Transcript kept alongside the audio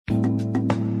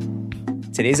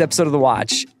Today's episode of The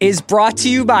Watch is brought to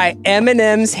you by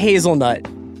M&M's Hazelnut.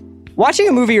 Watching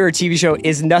a movie or a TV show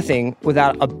is nothing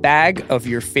without a bag of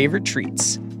your favorite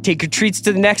treats. Take your treats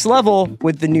to the next level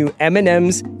with the new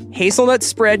M&M's Hazelnut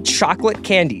Spread Chocolate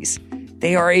Candies.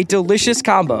 They are a delicious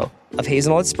combo of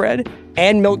hazelnut spread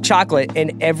and milk chocolate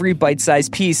in every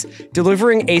bite-sized piece,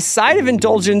 delivering a side of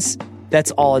indulgence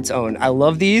that's all its own. I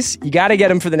love these. You got to get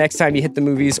them for the next time you hit the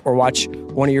movies or watch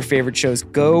one of your favorite shows.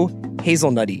 Go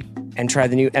hazelnutty and try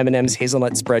the new M&M's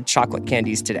Hazelnut Spread Chocolate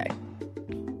Candies today.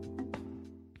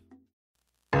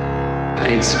 I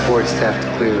need support staff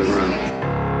to clear the room.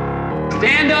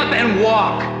 Stand up and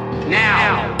walk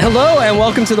now. Hello and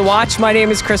welcome to The Watch. My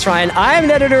name is Chris Ryan. I'm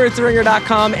an editor at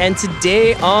TheRinger.com, and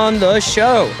today on the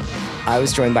show, I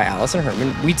was joined by Allison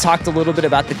Herman. We talked a little bit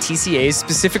about the TCAs,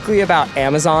 specifically about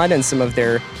Amazon and some of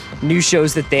their new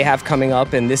shows that they have coming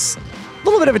up, and this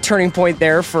little bit of a turning point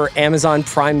there for Amazon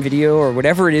Prime Video or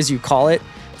whatever it is you call it.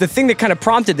 The thing that kind of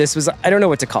prompted this was I don't know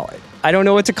what to call it. I don't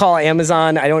know what to call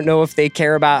Amazon. I don't know if they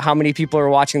care about how many people are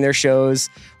watching their shows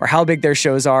or how big their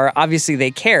shows are. Obviously,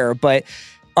 they care, but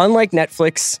unlike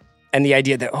Netflix and the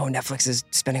idea that, Netflix is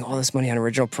spending all this money on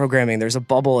original programming, there's a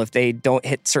bubble if they don't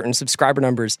hit certain subscriber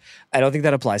numbers, I don't think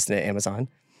that applies to Amazon.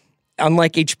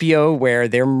 Unlike HBO, where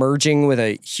they're merging with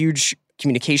a huge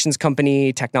communications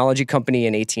company, technology company,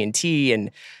 and AT&T,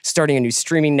 and starting a new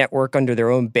streaming network under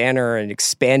their own banner and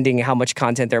expanding how much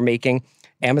content they're making,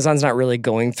 Amazon's not really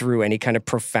going through any kind of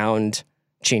profound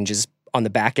changes on the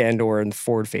back end or in the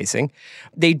forward facing.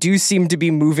 They do seem to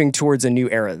be moving towards a new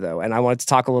era, though, and I wanted to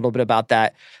talk a little bit about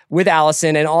that with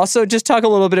Allison, and also just talk a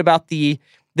little bit about the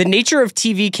nature of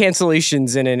TV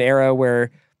cancellations in an era where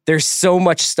there's so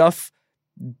much stuff.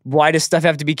 Why does stuff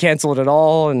have to be canceled at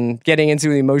all, and getting into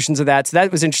the emotions of that. So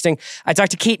that was interesting. I talked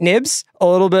to Kate Knibbs a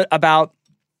little bit about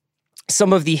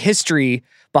some of the history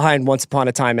behind Once Upon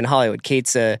a Time in Hollywood.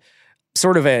 Kate's a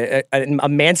sort of a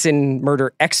Manson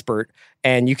murder expert,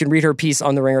 and you can read her piece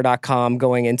on TheRinger.com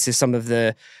going into some of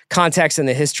the context and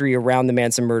the history around the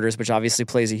Manson murders, which obviously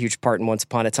plays a huge part in Once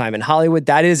Upon a Time in Hollywood.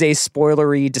 That is a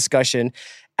spoilery discussion,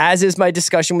 as is my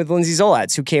discussion with Lindsay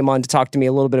Zolatz, who came on to talk to me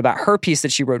a little bit about her piece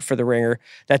that she wrote for The Ringer.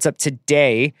 That's up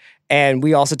today. And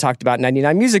we also talked about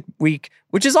 99 Music Week,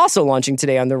 which is also launching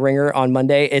today on The Ringer on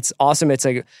Monday. It's awesome. It's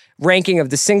a ranking of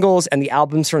the singles and the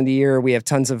albums from the year. We have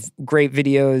tons of great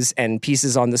videos and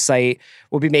pieces on the site.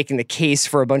 We'll be making the case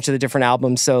for a bunch of the different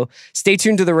albums. So stay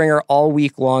tuned to The Ringer all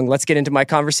week long. Let's get into my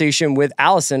conversation with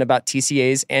Allison about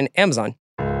TCAs and Amazon.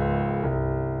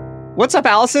 What's up,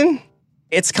 Allison?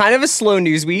 It's kind of a slow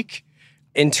news week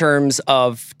in terms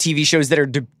of TV shows that are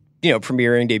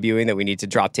premiering, debuting that we need to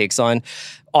drop takes on.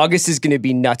 August is going to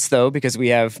be nuts, though, because we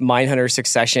have Mindhunter,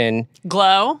 Succession,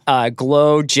 Glow,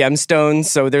 Gemstones.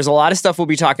 So there's a lot of stuff we'll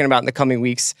be talking about in the coming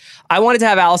weeks. I wanted to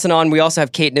have Allison on. We also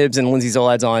have Kate Knibbs and Lindsay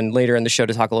Zolatz on later in the show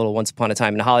to talk a little Once Upon a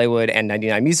Time in Hollywood and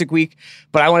 99 Music Week.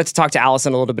 But I wanted to talk to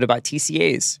Allison a little bit about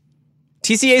TCAs.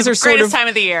 TCAs are sort of greatest time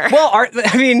of the year. Well,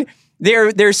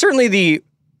 they're certainly the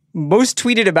most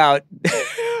tweeted about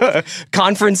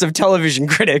conference of television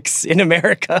critics in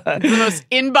America. The most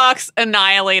inbox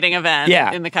annihilating event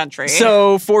in the country.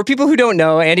 So for people who don't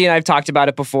know, Andy and I have talked about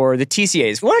it before, the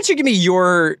TCAs. Why don't you give me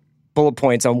your bullet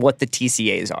points on what the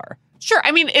TCAs are? Sure.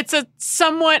 I mean, it's a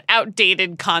somewhat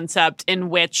outdated concept in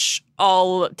which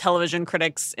all television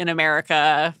critics in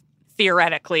America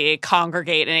theoretically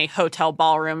congregate in a hotel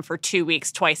ballroom for 2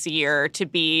 weeks, twice a year to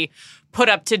be put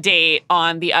up to date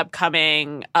on the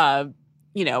upcoming,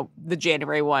 the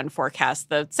January 1 forecast,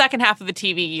 the second half of the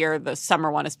TV year. The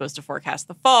summer one is supposed to forecast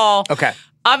the fall. Okay.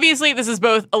 Obviously, this is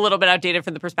both a little bit outdated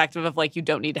from the perspective of, you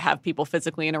don't need to have people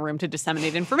physically in a room to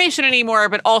disseminate information anymore,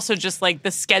 but also just, the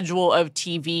schedule of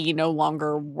TV no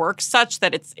longer works such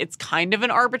that it's kind of an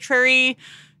arbitrary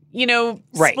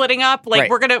splitting up. Right.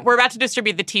 We're about to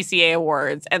distribute the TCA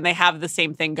awards, and they have the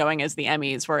same thing going as the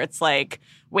Emmys, where it's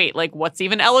wait, what's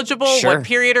even eligible? Sure. What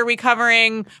period are we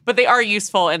covering? But they are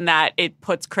useful in that it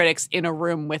puts critics in a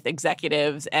room with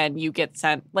executives, and you get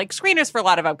sent screeners for a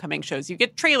lot of upcoming shows. You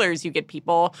get trailers, you get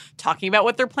people talking about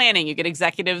what they're planning, you get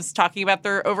executives talking about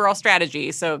their overall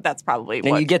strategy. So that's probably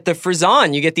and you get the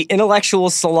frisson, you get the intellectual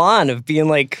salon of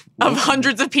being of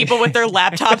hundreds of people with their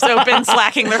laptops open,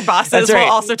 slacking their bosses right.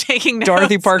 while also taking notes.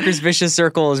 Dorothy Parker's Vicious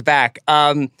Circle is back.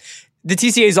 The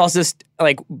TCA is also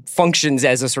functions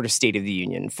as a sort of State of the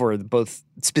Union for both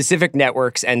specific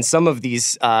networks and some of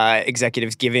these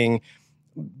executives giving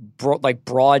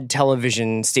broad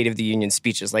television State of the Union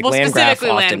speeches, like well, Landgraf specifically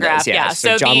often Landgraf, does. Yeah.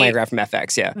 So John Landgraf from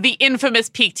FX, yeah. The infamous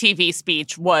Peak TV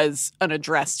speech was an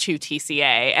address to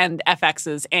TCA and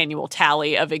FX's annual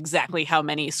tally of exactly how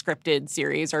many scripted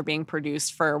series are being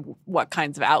produced for what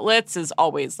kinds of outlets is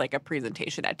always like a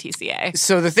presentation at TCA.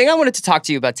 So the thing I wanted to talk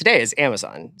to you about today is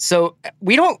Amazon. So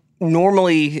we don't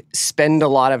normally spend a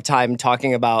lot of time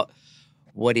talking about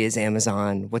what is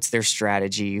Amazon? What's their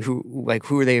strategy? Who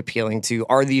are they appealing to?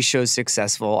 Are these shows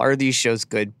successful? Are these shows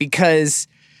good? Because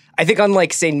I think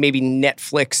unlike, say, maybe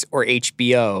Netflix or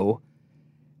HBO,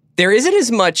 there isn't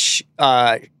as much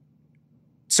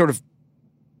sort of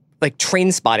like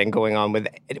train spotting going on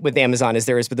with Amazon as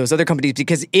there is with those other companies.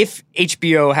 Because if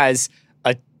HBO has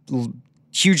a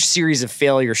huge series of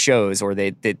failure shows, or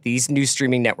that these new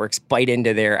streaming networks bite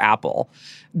into their apple,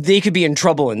 they could be in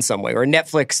trouble in some way. Or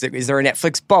Netflix, is there a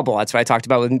Netflix bubble? That's what I talked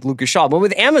about with Lucas Shaw. But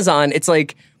with Amazon,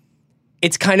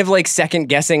 it's kind of like second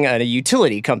guessing a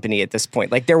utility company at this point.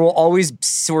 Like there will always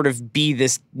sort of be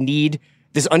this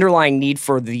underlying need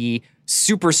for the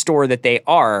superstore that they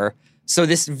are. So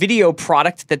this video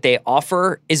product that they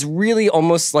offer is really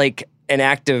almost like an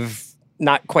act of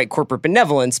not quite corporate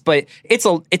benevolence, but it's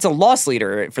a loss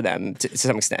leader for them to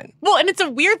some extent. Well, and it's a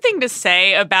weird thing to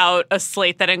say about a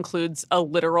slate that includes a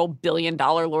literal $1 billion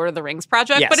Lord of the Rings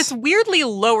project, but it's weirdly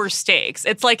lower stakes.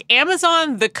 It's like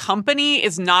Amazon, the company,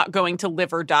 is not going to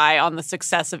live or die on the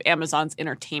success of Amazon's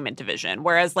entertainment division,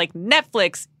 whereas like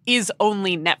Netflix is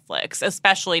only Netflix,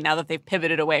 especially now that they've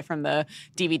pivoted away from the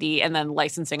DVD and then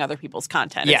licensing other people's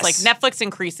content. Yes. It's like Netflix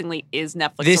increasingly is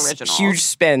Netflix this original. This huge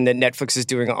spend that Netflix is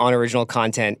doing on original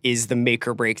content is the make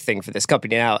or break thing for this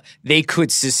company. Now, they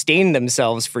could sustain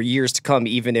themselves for years to come,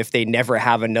 even if they never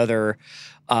have another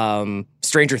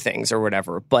Stranger Things or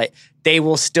whatever, but they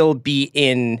will still be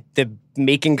in the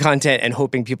making content and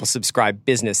hoping people subscribe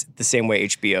business the same way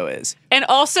HBO is. And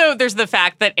also there's the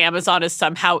fact that Amazon is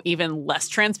somehow even less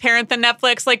transparent than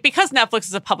Netflix. Like because Netflix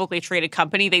is a publicly traded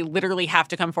company, they literally have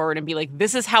to come forward and be like,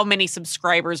 this is how many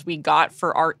subscribers we got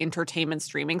for our entertainment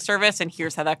streaming service. And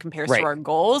here's how that compares to our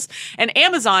goals. And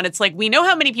Amazon, it's like, we know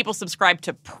how many people subscribe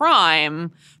to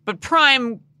Prime, but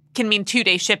Prime can mean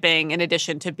 2-day shipping in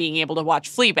addition to being able to watch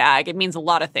Fleabag. It means a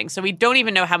lot of things. So we don't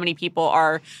even know how many people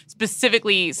are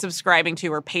specifically subscribing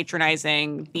to or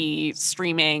patronizing the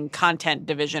streaming content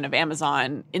division of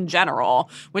Amazon in general,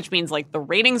 which means like the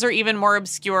ratings are even more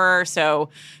obscure. So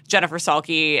Jennifer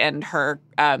Salke and her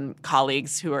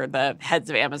colleagues who are the heads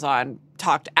of Amazon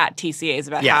talked at TCAs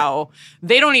about how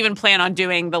they don't even plan on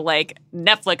doing the like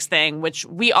Netflix thing, which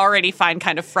we already find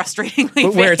kind of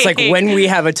frustratingly where it's like when we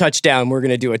have a touchdown, we're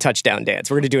going to do a touchdown dance.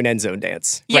 We're going to do an end zone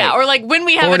dance. Yeah, or like when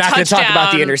we have a touchdown, we're not going to talk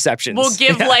about the interceptions. We'll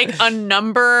give like a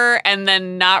number and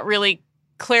then not really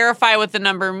clarify what the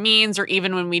number means, or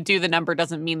even when we do, the number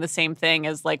doesn't mean the same thing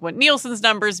as like what Nielsen's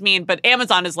numbers mean. But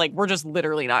Amazon is like, we're just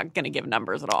literally not going to give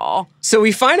numbers at all. So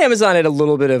we find Amazon at a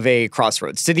little bit of a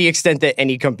crossroads, to the extent that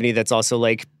any company that's also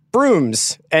like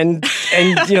brooms and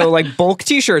you know, like bulk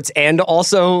t-shirts and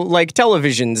also like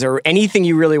televisions or anything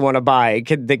you really want to buy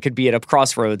that could be at a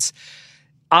crossroads.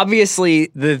 Obviously,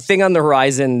 the thing on the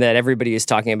horizon that everybody is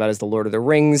talking about is the Lord of the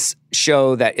Rings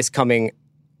show that is coming.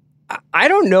 I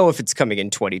don't know if it's coming in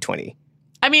 2020.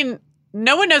 I mean,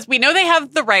 no one knows. We know they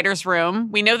have the writer's room.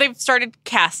 We know they've started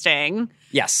casting.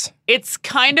 Yes. It's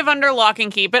kind of under lock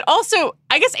and key. But also,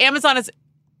 I guess Amazon is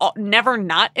never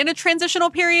not in a transitional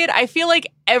period. I feel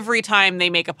like every time they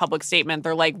make a public statement,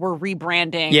 they're like, we're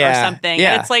rebranding or something.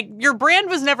 Yeah. And it's like, your brand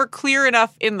was never clear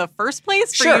enough in the first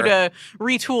place for you to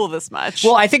retool this much.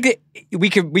 Well, I think that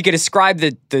we could ascribe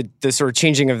the sort of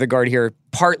changing of the guard here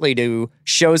partly to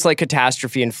shows like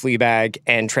Catastrophe and Fleabag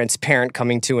and Transparent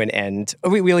coming to an end.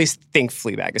 We at least think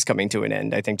Fleabag is coming to an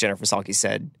end. I think Jennifer Salke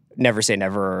said, never say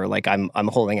never, or like I'm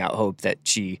holding out hope that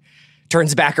she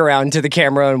turns back around to the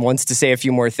camera and wants to say a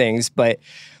few more things. But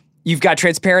you've got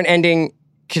Transparent ending,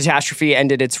 Catastrophe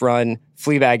ended its run,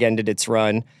 Fleabag ended its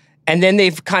run. And then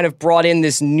they've kind of brought in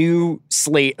this new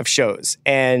slate of shows.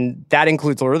 And that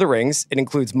includes Lord of the Rings. It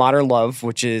includes Modern Love,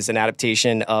 which is an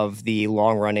adaptation of the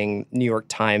long-running New York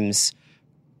Times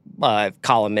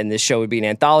column. And this show would be an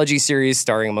anthology series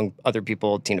starring, among other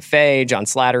people, Tina Fey, John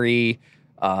Slattery.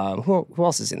 Who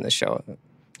else is in this show?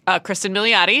 Kristen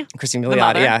Milioti. Kristen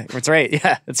Milioti, yeah, that's right.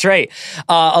 Yeah, that's right.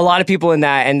 A lot of people in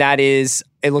that, and that is,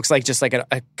 it looks like just like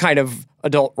a kind of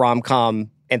adult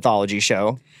rom-com anthology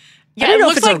show. Yeah, don't it know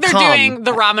if looks it's like they're com. doing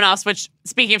the Romanoffs, which,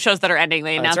 speaking of shows that are ending,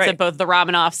 they announced right. that both the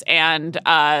Romanoffs and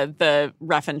the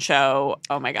Refn show,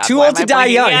 oh my God. Too why Old am to I Die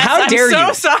blanking? Young. Yes, How dare you?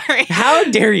 I'm so sorry. How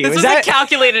dare you? This was a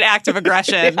calculated act of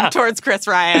aggression towards Chris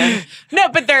Ryan. No,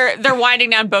 but they're winding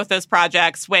down both those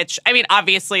projects, which, I mean,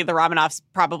 obviously the Romanoffs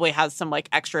probably has some like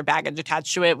extra baggage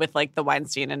attached to it with like the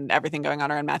Weinstein and everything going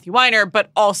on around Matthew Weiner, but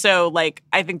also like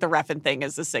I think the Refn thing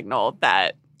is a signal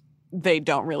that they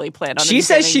don't really plan on. She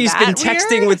says she's been weird.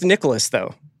 texting with Nicholas,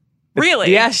 though.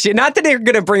 Really? Yeah, not that they're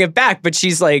going to bring it back, but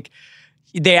she's like,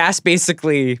 they asked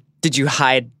basically, did you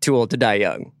hide Too Old to Die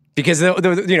Young? Because,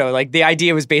 you know, like the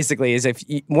idea was basically is if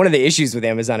one of the issues with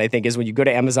Amazon, I think, is when you go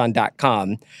to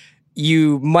Amazon.com,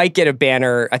 you might get a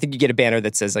banner. I think you get a banner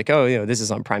that says like, oh, you know, this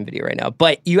is on Prime Video right now.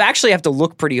 But you actually have to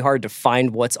look pretty hard to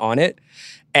find what's on it.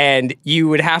 And you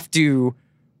would have to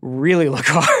really look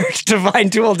hard to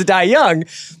find Too Old to Die Young,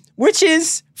 which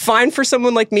is fine for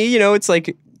someone like me. You know,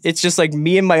 it's just like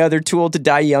me and my other Too Old to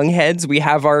Die Young heads. We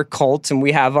have our cult and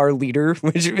we have our leader,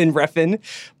 which in Refn.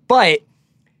 But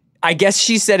I guess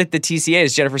she said at the TCA,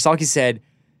 as Jennifer Salke said,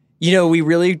 you know, we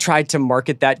really tried to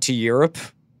market that to Europe,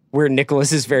 where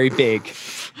Nicholas is very big.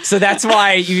 So that's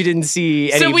why you didn't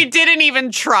see any. So we didn't even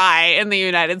try in the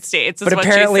United States, is But what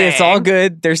apparently she's it's all saying.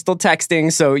 good. They're still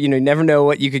texting, so you know, you never know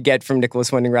what you could get from Nicholas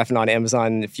Winding Refn on Amazon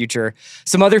in the future.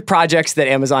 Some other projects that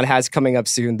Amazon has coming up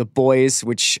soon: The Boys,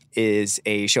 which is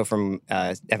a show from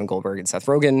Evan Goldberg and Seth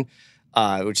Rogen,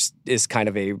 which is kind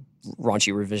of a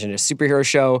raunchy revisionist superhero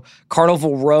show.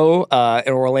 Carnival Row,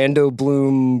 an Orlando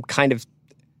Bloom kind of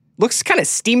looks kind of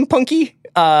steampunky.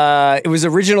 It was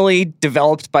originally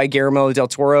developed by Guillermo del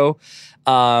Toro,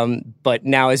 but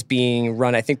now is being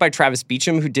run, I think, by Travis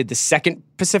Beacham, who did the second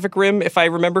Pacific Rim, if I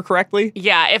remember correctly.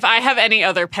 Yeah, if I have any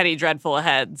other Penny Dreadful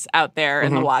heads out there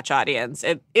in the watch audience,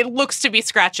 it looks to be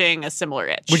scratching a similar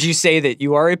itch. Would you say that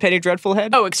you are a Penny Dreadful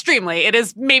head? Oh, extremely. It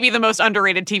is maybe the most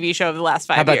underrated TV show of the last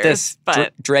 5 How about years. this?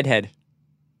 But Dreadhead.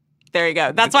 there you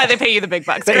go. That's why they pay you the big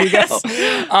bucks, There you Chris.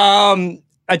 go.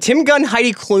 A Tim Gunn,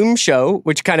 Heidi Klum show,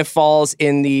 which kind of falls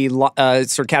in the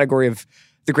sort of category of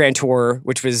the Grand Tour,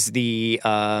 which was the,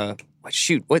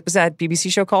 what was that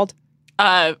BBC show called?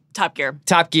 Top Gear.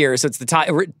 Top Gear. So it's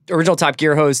the original Top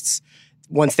Gear hosts.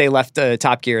 Once they left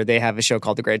Top Gear, they have a show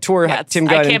called The Grand Tour. Yeah, Tim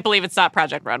Gunn I can't believe it's not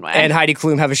Project Runway. and Heidi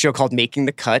Klum have a show called Making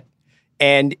the Cut.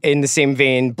 And in the same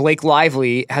vein, Blake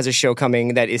Lively has a show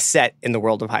coming that is set in the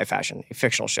world of high fashion, a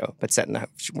fictional show, but set in the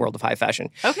world of high fashion.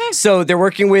 Okay. So they're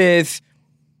working with,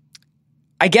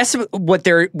 I guess I'm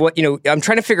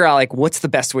trying to figure out like what's the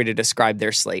best way to describe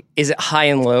their slate. Is it high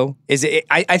and low? Is it?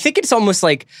 I think it's almost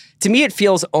like, to me, it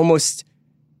feels almost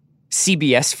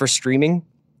CBS for streaming.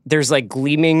 There's like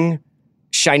gleaming,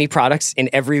 shiny products in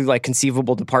every like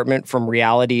conceivable department, from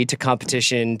reality to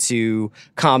competition to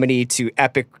comedy to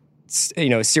epic,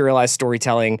 serialized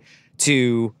storytelling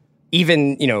to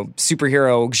even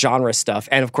superhero genre stuff,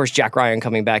 and of course Jack Ryan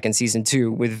coming back in season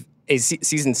 2 with a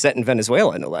season set in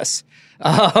Venezuela, no less.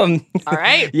 All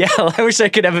right. Yeah, I wish I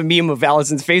could have a meme of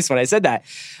Allison's face when I said that.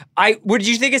 Would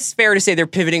you think it's fair to say they're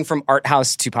pivoting from art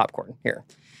house to popcorn here?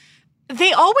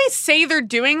 They always say they're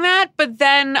doing that, but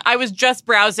then I was just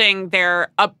browsing their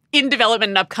in development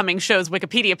and upcoming shows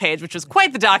Wikipedia page, which was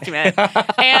quite the document.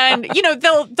 And,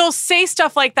 they'll say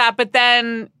stuff like that, but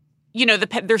then,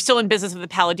 they're still in business with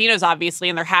the Paladinos, obviously,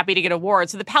 and they're happy to get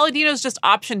awards. So the Paladinos just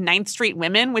optioned 9th Street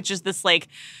Women, which is this like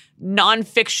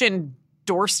nonfiction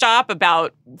doorstop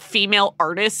about female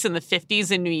artists in the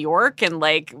 50s in New York and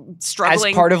like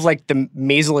struggling. As part of like the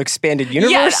Maisel expanded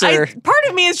universe? Yeah, part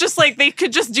of me is just like they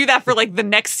could just do that for like the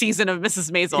next season of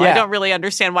Mrs. Maisel. Yeah. I don't really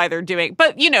understand why they're doing,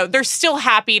 but they're still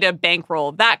happy to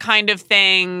bankroll that kind of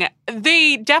thing.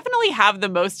 They definitely have the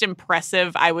most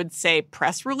impressive, I would say,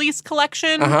 press release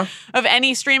collection of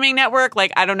any streaming network.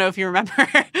 Like, I don't know if you remember,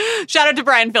 shout out to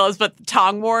Brian Phillips, but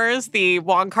Tong Wars, the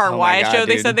Wong Kar-wai show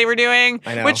they said they were doing,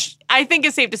 which I think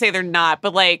is safe to say they're not,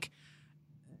 but like,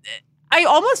 I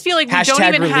almost feel like we don't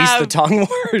even release have the Tong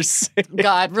Wars.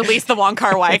 God, release the Wong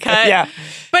Kar-wai cut. Yeah.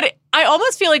 But I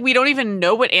almost feel like we don't even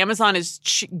know what Amazon is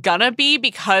gonna be,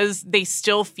 because they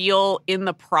still feel in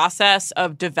the process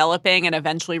of developing and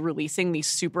eventually releasing these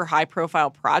super high profile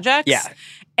projects. Yeah.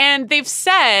 And they've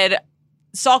said,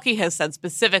 Salke has said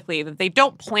specifically that they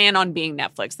don't plan on being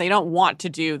Netflix. They don't want to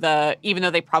do even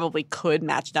though they probably could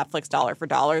match Netflix dollar for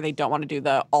dollar, they don't want to do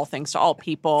the all things to all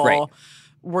people. Right.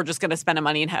 We're just going to spend the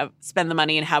money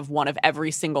and have one of every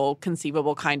single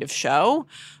conceivable kind of show.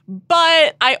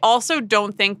 But I also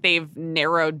don't think they've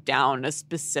narrowed down a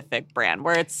specific brand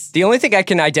where it's... The only thing I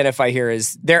can identify here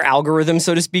is their algorithm,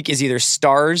 so to speak, is either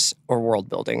stars or world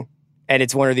building. And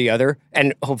it's one or the other,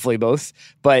 and hopefully both.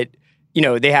 But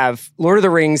they have Lord of the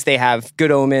Rings, they have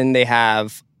Good Omen, they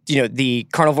have, the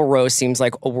Carnival Row seems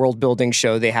like a world building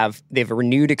show. They have a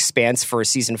renewed Expanse for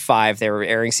season 5. They were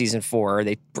airing season 4.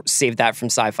 They saved that from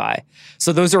Sci-Fi.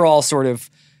 So those are all sort of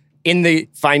in the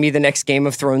find me the next Game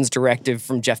of Thrones directive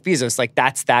from Jeff Bezos. Like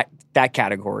that's that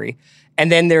category.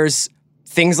 And then there's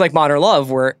things like Modern Love,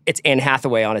 where it's Anne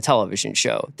Hathaway on a television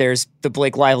show. There's the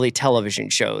Blake Lively television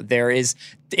show.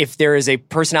 If there is a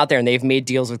person out there, and they've made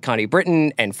deals with Connie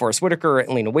Britton and Forrest Whitaker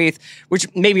and Lena Waithe, which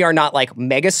maybe are not like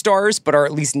mega stars, but are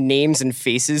at least names and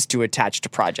faces to attach to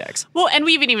projects. Well, and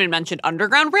we even mentioned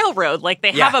Underground Railroad. Like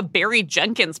they have a Barry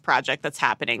Jenkins project that's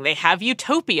happening. They have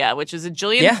Utopia, which is a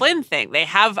Gillian Flynn thing. They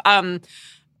have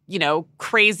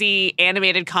crazy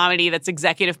animated comedy that's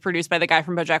executive produced by the guy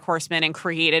from BoJack Horseman and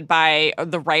created by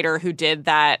the writer who did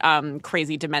that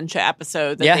crazy dementia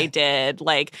episode that they did,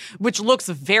 like, which looks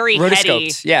very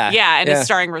heady. And it's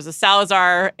starring Rosa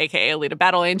Salazar, aka Alita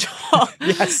Battle Angel.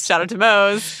 Yes. Shout out to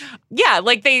Mose. Yeah,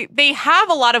 like they have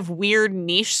a lot of weird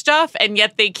niche stuff, and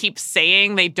yet they keep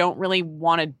saying they don't really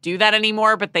want to do that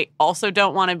anymore, but they also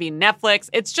don't want to be Netflix.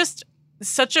 It's just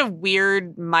such a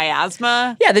weird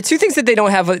miasma. Yeah, the two things that they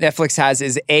don't have what Netflix has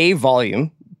is A,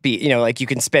 volume. B, like you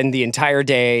can spend the entire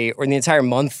day or the entire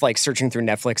month like searching through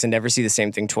Netflix and never see the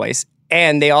same thing twice.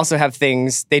 And they also have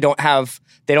things they don't have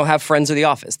Friends or The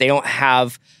Office. They don't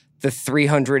have the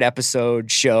 300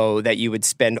 episode show that you would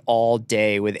spend all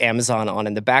day with Amazon on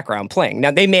in the background playing.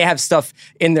 Now, they may have stuff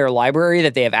in their library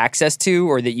that they have access to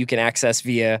or that you can access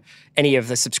via any of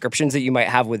the subscriptions that you might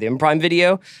have within Prime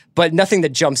Video, but nothing that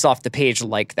jumps off the page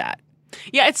like that.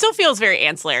 Yeah, it still feels very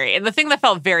ancillary. And the thing that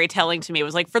felt very telling to me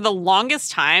was like for the longest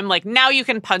time, like now you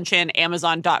can punch in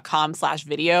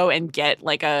Amazon.com/video and get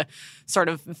like a sort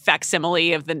of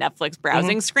facsimile of the Netflix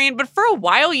browsing screen. But for a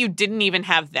while, you didn't even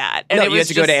have that. And you had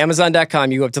to go to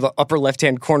Amazon.com. You go up to the upper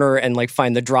left-hand corner and like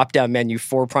find the drop-down menu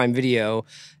for Prime Video.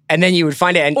 And then you would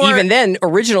find it. And even then,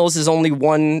 Originals is only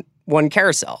one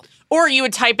carousel. Or you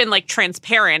would type in like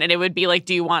transparent and it would be like,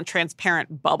 do you want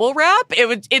transparent bubble wrap?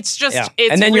 It's just,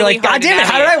 it's and then really you're like, God damn it,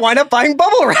 how did I wind up buying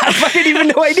bubble wrap? I didn't even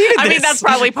know I needed this. I mean, that's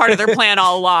probably part of their plan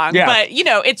all along. Yeah. But,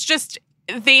 it's just,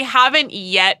 they haven't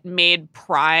yet made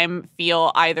Prime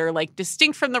feel either like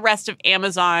distinct from the rest of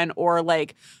Amazon or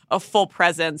like a full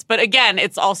presence. But again,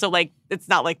 it's also like, it's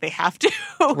not like they have to.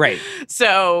 Right.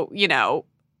 So,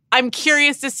 I'm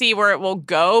curious to see where it will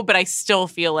go, but I still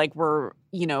feel like we're,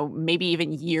 maybe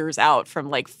even years out from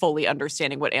like fully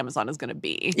understanding what Amazon is going to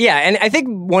be. Yeah. And I think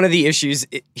one of the issues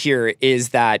here is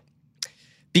that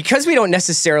because we don't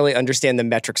necessarily understand the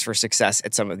metrics for success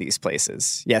at some of these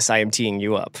places. Yes, I am teeing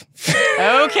you up.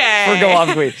 Okay. For Go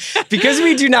Off Queen. Because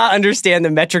we do not understand the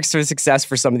metrics for success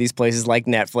for some of these places like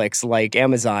Netflix, like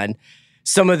Amazon,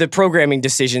 some of the programming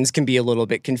decisions can be a little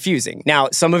bit confusing. Now,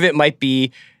 some of it might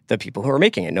be the people who are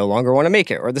making it no longer want to make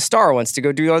it, or the star wants to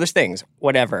go do other things,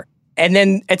 whatever. And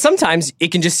then sometimes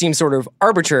it can just seem sort of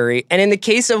arbitrary. And in the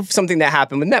case of something that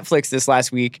happened with Netflix this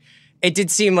last week, it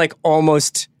did seem like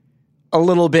almost a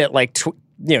little bit like,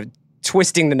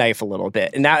 twisting the knife a little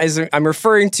bit. And that is, I'm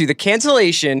referring to the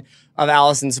cancellation of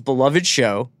Allison's beloved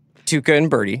show, Tuca and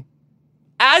Birdie.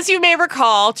 As you may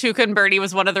recall, Tuca and Birdie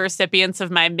was one of the recipients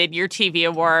of my mid-year TV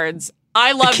awards.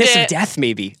 I loved it. The Kiss of Death,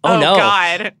 maybe. Oh, no.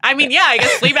 God. I mean, yeah, I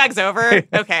guess Fleabag's over.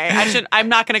 Okay. I'm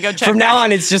not going to go check From now that.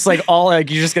 on, it's just like you're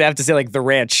just going to have to say like The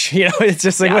Ranch. It's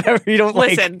just like whatever you don't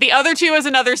like. Listen, the other two is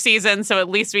another season, so at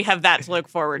least we have that to look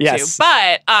forward Yes. to.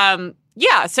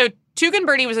 But, so Tuca and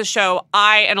Birdie was a show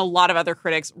I and a lot of other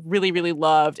critics really, really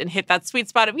loved and hit that sweet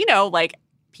spot of, like,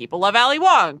 people love Ali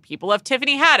Wong. People love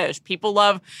Tiffany Haddish. People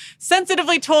love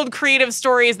sensitively told creative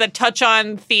stories that touch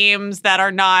on themes that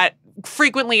are not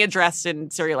frequently addressed in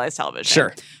serialized television.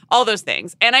 Sure. All those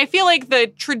things. And I feel like the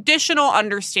traditional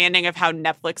understanding of how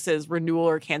Netflix's renewal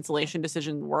or cancellation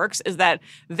decision works is that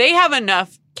they have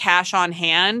enough cash on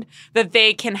hand that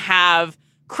they can have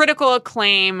critical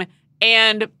acclaim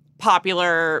and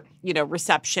popular,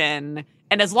 reception.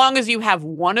 And as long as you have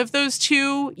one of those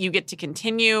two, you get to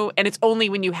continue. And it's only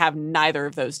when you have neither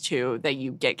of those two that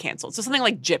you get canceled. So something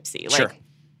like Gypsy, Sure. like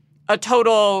a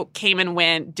total came and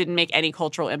went, didn't make any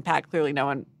cultural impact. Clearly no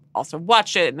one also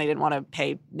watched it and they didn't want to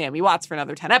pay Naomi Watts for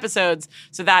another 10 episodes.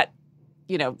 So that,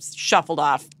 shuffled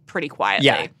off pretty quietly.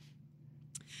 Yeah.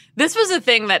 This was a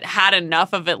thing that had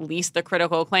enough of at least the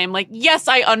critical acclaim. Like, yes,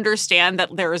 I understand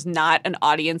that there is not an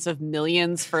audience of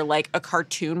millions for like a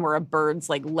cartoon where a bird's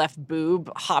like left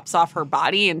boob hops off her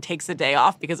body and takes a day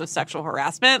off because of sexual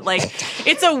harassment. Like,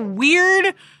 it's a weird,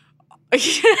 or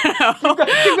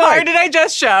did I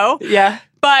just show? Yeah.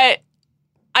 But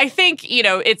I think,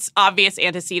 it's obvious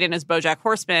antecedent is BoJack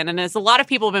Horseman. And as a lot of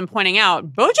people have been pointing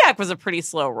out, BoJack was a pretty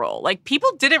slow roll. Like,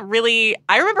 people didn't really...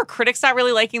 I remember critics not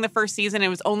really liking the first season. It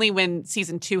was only when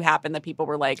season 2 happened that people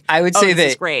were like, I would say this that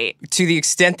is great. To the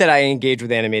extent that I engage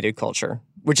with animated culture,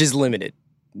 which is limited,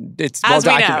 it's As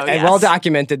we know, and well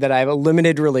documented that I have a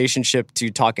limited relationship to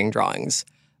talking drawings.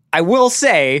 I will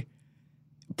say...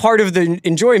 part of the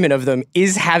enjoyment of them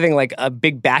is having like a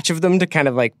big batch of them to kind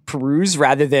of like peruse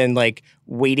rather than like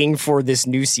waiting for this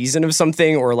new season of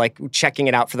something or like checking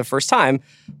it out for the first time.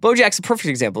 BoJack's a perfect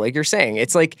example. Like you're saying,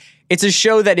 it's like, it's a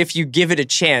show that if you give it a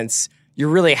chance, you're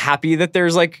really happy that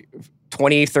there's like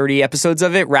 20, 30 episodes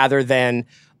of it rather than,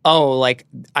 oh, like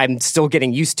I'm still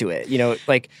getting used to it,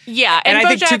 like. Yeah. And I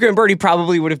think Tuca and Birdie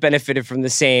probably would have benefited from the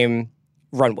same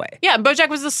runway. Yeah, BoJack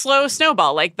was a slow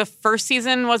snowball. Like, the first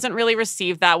season wasn't really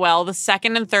received that well. The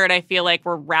second and third, I feel like,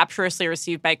 were rapturously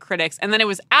received by critics. And then it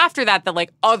was after that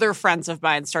like other friends of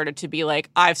mine started to be like,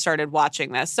 I've started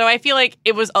watching this. So I feel like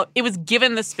it was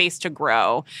given the space to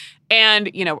grow.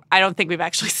 And, I don't think we've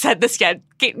actually said this yet.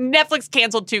 Netflix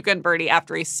canceled Tuca and Birdie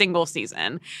after a single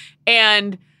season.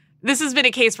 And this has been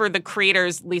a case where the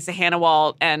creators, Lisa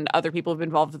Hannawalt and other people who've been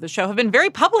involved with the show, have been very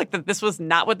public that this was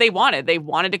not what they wanted. They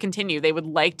wanted to continue. They would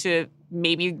like to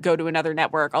maybe go to another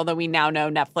network, although we now know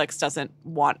Netflix doesn't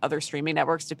want other streaming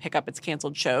networks to pick up its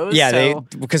canceled shows. Yeah,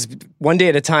 because One Day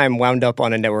at a Time wound up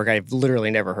on a network I've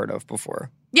literally never heard of before.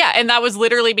 Yeah, and that was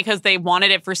literally because they wanted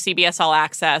it for CBS All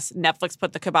Access. Netflix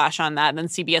put the kibosh on that, and then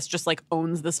CBS just like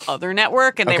owns this other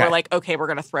network, and they were like, okay, we're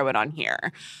going to throw it on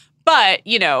here. But,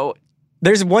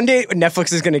 there's one day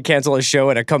Netflix is going to cancel a show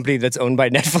and a company that's owned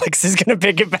by Netflix is going to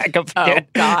pick it back up again.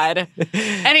 Oh, God.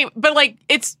 But like,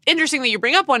 it's interesting that you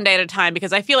bring up One Day at a Time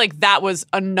because I feel like that was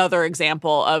another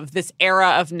example of this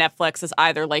era of Netflix as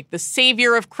either like the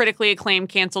savior of critically acclaimed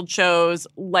canceled shows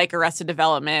like Arrested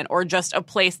Development or just a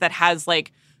place that has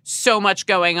like so much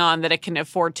going on that it can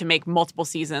afford to make multiple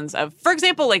seasons of, for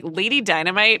example, like Lady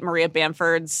Dynamite, Maria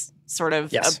Bamford's sort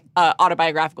of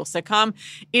autobiographical sitcom,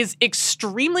 is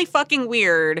extremely fucking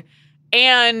weird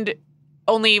and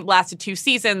only lasted 2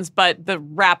 seasons, but the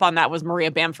wrap on that was Maria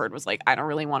Bamford was like, I don't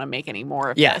really want to make any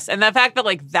more of this. And the fact that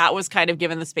like that was kind of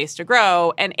given the space to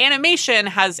grow, and animation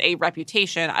has a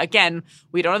reputation. Again,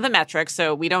 we don't have the metrics,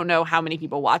 so we don't know how many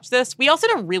people watch this. We also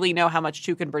don't really know how much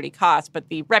Tuca and Birdie cost, but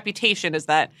the reputation is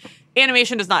that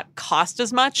animation does not cost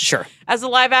as much as a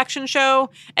live action show.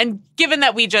 And given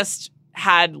that we just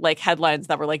had like headlines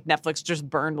that were like Netflix just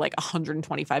burned like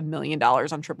 $125 million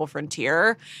on Triple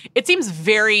Frontier, it seems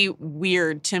very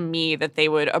weird to me that they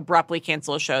would abruptly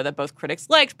cancel a show that both critics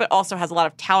liked but also has a lot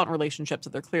of talent relationships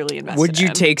that they're clearly invested in. Would you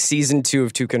take season 2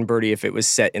 of Tuca and Birdie if it was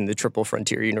set in the Triple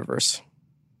Frontier universe?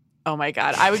 Oh my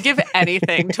God. I would give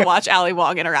anything to watch Ali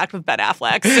Wong interact with Ben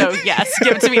Affleck. So yes,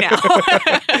 give it to me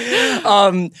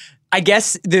now. I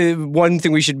guess the one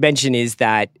thing we should mention is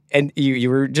that, and you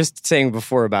were just saying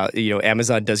before about,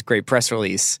 Amazon does great press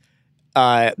release.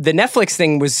 The Netflix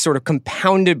thing was sort of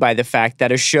compounded by the fact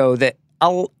that a show that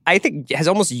I think has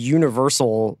almost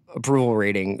universal approval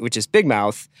rating, which is Big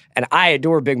Mouth, and I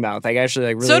adore Big Mouth. I actually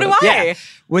like really. So do I. Yeah,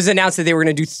 was announced that they were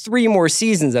going to do 3 more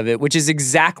seasons of it, which is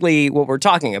exactly what we're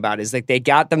talking about. Is like they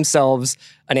got themselves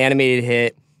an animated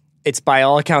hit. It's by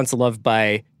all accounts loved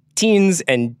by teens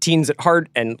and teens at heart,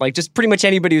 and like just pretty much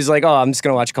anybody who's like, oh, I'm just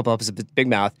going to watch a couple episodes of Big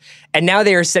Mouth. And now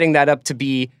they are setting that up to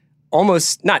be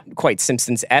almost not quite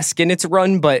Simpsons-esque in its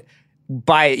run, but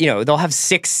by, they'll have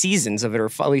 6 seasons of it, or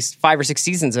at least 5 or 6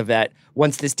 seasons of that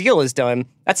once this deal is done.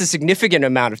 That's a significant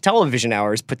amount of television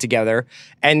hours put together.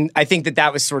 And I think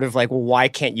that was sort of like, well, why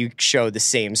can't you show the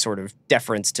same sort of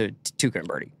deference to Tuca and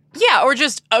Birdie? Yeah, or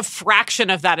just a fraction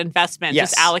of that investment,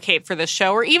 just allocate for this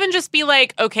show, or even just be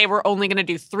like, okay, we're only going to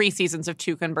do 3 seasons of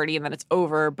Tuca and Birdie and then it's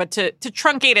over. But to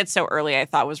truncate it so early, I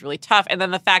thought was really tough. And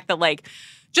then the fact that like,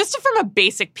 just from a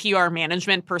basic PR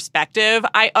management perspective,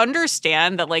 I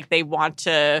understand that like they want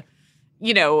to,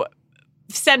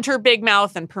 center Big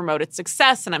Mouth and promote its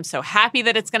success. And I'm so happy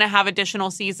that it's going to have additional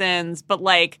seasons. But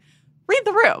like, read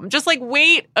the room. Just like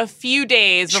wait a few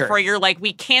days before you're like,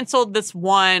 we canceled this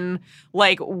one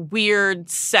like weird,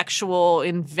 sexual,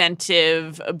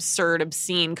 inventive, absurd,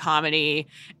 obscene comedy.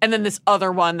 And then this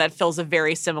other one that fills a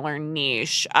very similar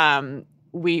niche.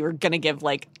 We were going to give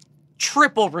like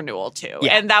triple renewal to.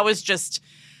 Yeah. And that was just,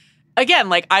 again,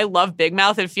 like I love Big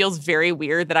Mouth. It feels very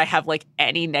weird that I have like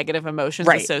any negative emotions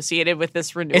associated with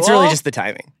this renewal. It's really just the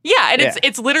timing. Yeah, and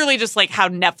it's literally just like how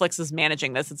Netflix is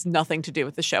managing this. It's nothing to do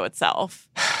with the show itself.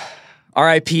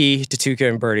 R.I.P. to Tuca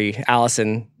and Birdie.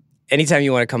 Allison, anytime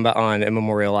you want to come back on and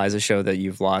memorialize a show that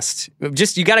you've lost,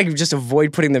 you got to just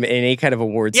avoid putting them in any kind of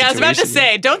award situation. I was about to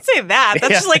say, don't say that.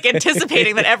 That's just like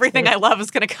anticipating that everything I love is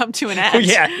going to come to an end.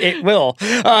 Yeah, it will.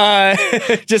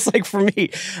 Just like for me.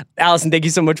 Allison, thank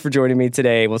you so much for joining me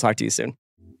today. We'll talk to you soon.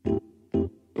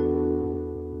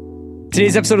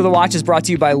 Today's episode of The Watch is brought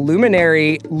to you by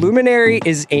Luminary. Luminary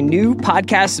is a new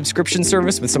podcast subscription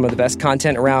service with some of the best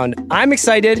content around. I'm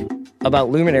excited about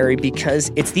Luminary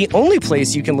because it's the only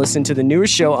place you can listen to the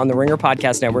newest show on the Ringer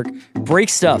Podcast Network, Break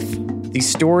Stuff, the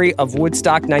story of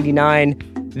Woodstock 99.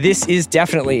 This is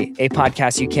definitely a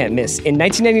podcast you can't miss. In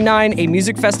 1999, a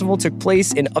music festival took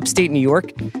place in upstate New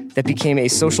York that became a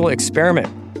social experiment.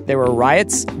 There were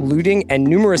riots, looting, and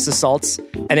numerous assaults,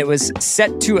 and it was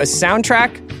set to a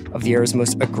soundtrack of the era's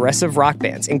most aggressive rock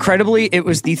bands. Incredibly, it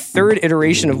was the third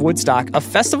iteration of Woodstock, a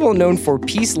festival known for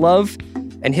peace, love,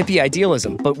 and hippie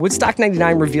idealism. But Woodstock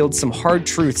 99 revealed some hard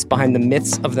truths behind the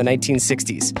myths of the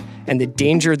 1960s and the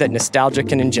danger that nostalgia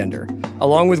can engender.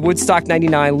 Along with Woodstock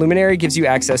 99, Luminary gives you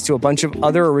access to a bunch of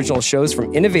other original shows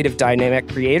from innovative, dynamic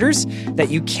creators that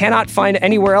you cannot find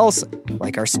anywhere else,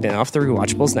 like our spin-off, The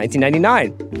Rewatchables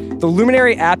 1999. The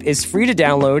Luminary app is free to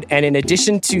download, and in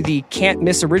addition to the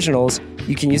can't-miss originals,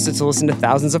 you can use it to listen to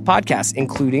thousands of podcasts,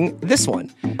 including this one.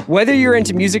 Whether you're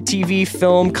into music, TV,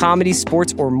 film, comedy,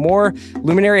 sports, or more,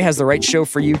 Luminary has the right show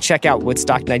for you. Check out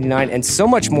Woodstock 99 and so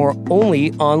much more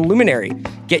only on Luminary.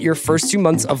 Get your first 2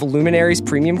 months of Luminary's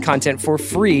premium content for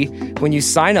free when you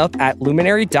sign up at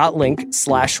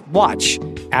luminary.link/watch.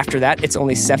 After that, it's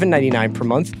only $7.99 per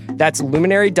month. That's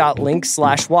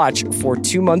luminary.link/watch for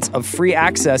 2 months of free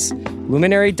access.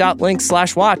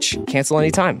 Luminary.link/watch. Cancel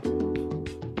anytime.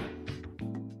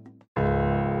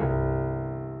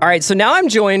 All right, so now I'm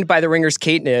joined by the Ringer's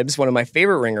Kate Knibbs, one of my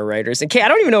favorite Ringer writers. And Kate, I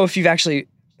don't even know if I think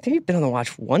you've been on The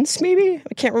Watch once, maybe?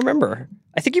 I can't remember.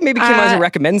 I think you maybe came on to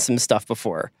recommend some stuff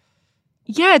before.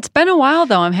 Yeah, it's been a while,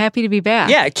 though. I'm happy to be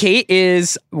back. Yeah, Kate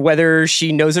is, whether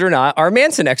she knows it or not, our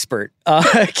Manson expert.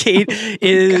 Kate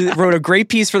wrote a great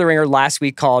piece for The Ringer last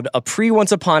week called A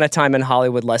Pre-Once Upon a Time in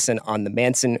Hollywood Lesson on the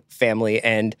Manson Family.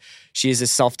 And she is a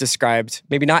self-described,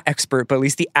 maybe not expert, but at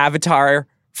least the avatar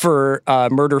for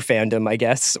murder fandom, I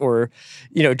guess, or,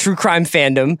 true crime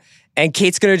fandom. And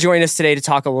Kate's going to join us today to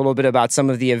talk a little bit about some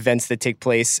of the events that take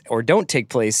place or don't take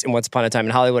place in Once Upon a Time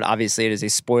in Hollywood. Obviously, it is a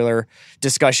spoiler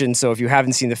discussion, so if you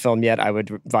haven't seen the film yet, I would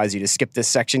advise you to skip this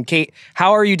section. Kate,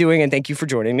 how are you doing? And thank you for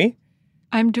joining me.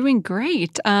 I'm doing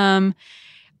great.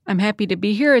 I'm happy to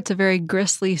be here. It's a very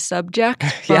grisly subject,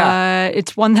 but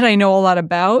it's one that I know a lot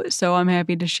about, so I'm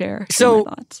happy to share my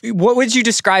thoughts. What would you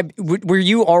describe? Were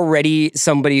you already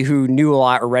somebody who knew a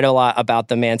lot or read a lot about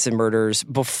the Manson murders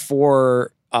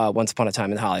before Once Upon a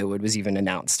Time in Hollywood was even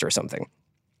announced or something?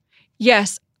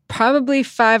 Yes. Probably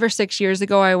 5 or 6 years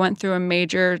ago, I went through a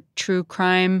major true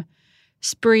crime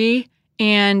spree.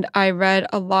 And I read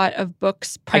a lot of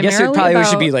books primarily I guess it probably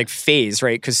should be like phase,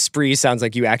 right? Because spree sounds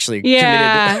like you actually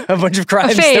committed a bunch of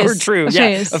crimes that were true.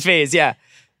 A phase, yeah.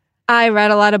 I read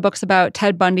a lot of books about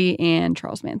Ted Bundy and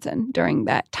Charles Manson during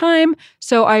that time.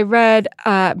 So I read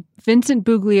Vincent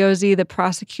Bugliosi, the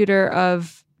prosecutor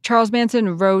of Charles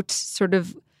Manson, wrote sort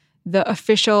of the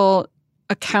official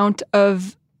account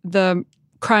of the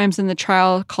crimes in the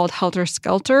trial called Helter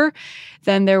Skelter.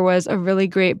 Then there was a really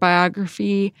great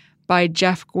biography by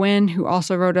Jeff Gwynne, who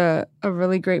also wrote a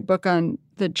really great book on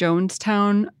the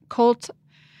Jonestown cult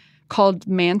called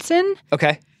Manson.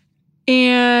 Okay.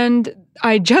 And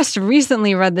I just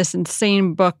recently read this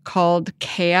insane book called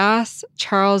Chaos,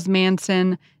 Charles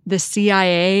Manson, the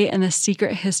CIA, and the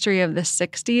Secret History of the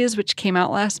 60s, which came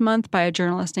out last month by a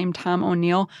journalist named Tom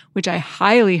O'Neill, which I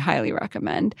highly, highly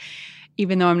recommend.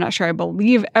 Even though I'm not sure I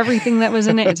believe everything that was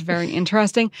in it, it's very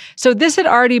interesting. So this had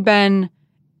already been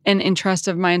an interest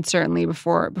of mine, certainly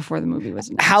before the movie was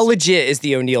announced. How legit is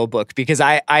the O'Neill book? Because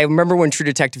I remember when True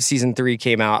Detective Season 3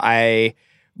 came out, I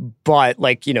bought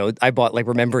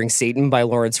Remembering Satan by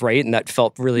Lawrence Wright, and that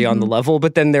felt really on the level.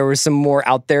 But then there was some more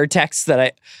out there texts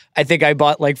that I think I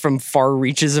bought like from far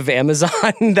reaches of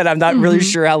Amazon that I'm not really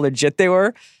sure how legit they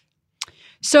were.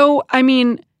 So, I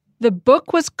mean, the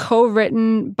book was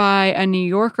co-written by a New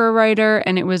Yorker writer,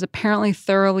 and it was apparently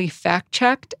thoroughly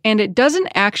fact-checked, and it doesn't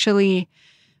actually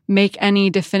make any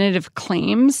definitive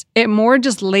claims. It more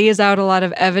just lays out a lot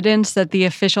of evidence that the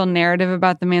official narrative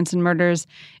about the Manson murders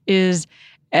is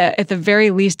at the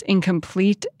very least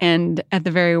incomplete, and at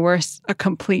the very worst, a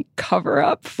complete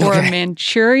cover-up for a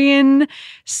Manchurian.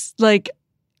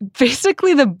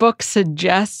 Basically, the book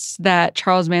suggests that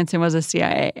Charles Manson was a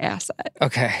CIA asset.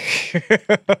 Okay.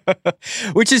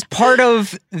 Which is part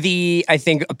of the, I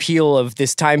think, appeal of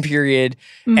this time period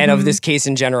and of this case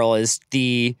in general is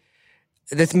the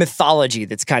this mythology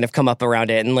that's kind of come up around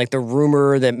it, and like the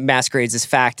rumor that masquerades as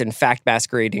fact and fact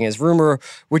masquerading as rumor,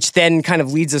 which then kind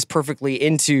of leads us perfectly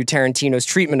into Tarantino's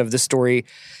treatment of the story.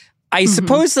 I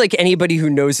suppose like anybody who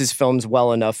knows his films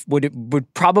well enough would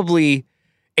probably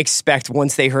expect,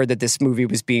 once they heard that this movie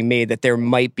was being made, that there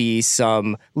might be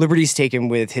some liberties taken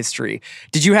with history.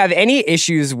 Did you have any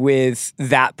issues with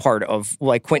that part of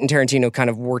like Quentin Tarantino kind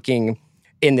of working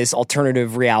in this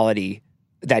alternative reality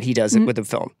that he does with the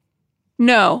film?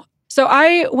 No. So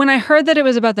when I heard that it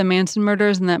was about the Manson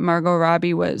murders and that Margot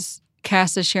Robbie was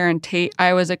cast as Sharon Tate,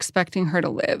 I was expecting her to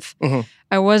live.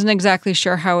 I wasn't exactly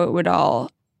sure how it would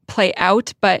all play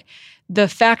out, but the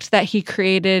fact that he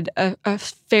created a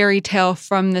fairy tale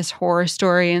from this horror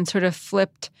story and sort of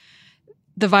flipped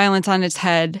the violence on its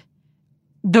head,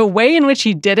 the way in which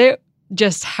he did it,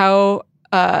 just how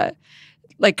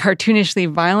like cartoonishly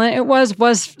violent it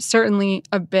was certainly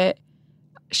a bit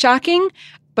shocking.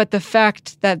 But the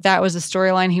fact that that was a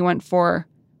storyline he went for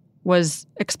was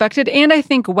expected and I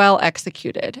think well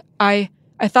executed. I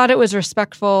thought it was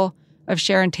respectful of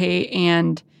Sharon Tate,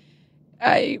 and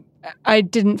I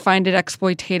didn't find it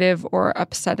exploitative or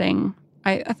upsetting.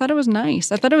 I thought it was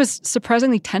nice. I thought it was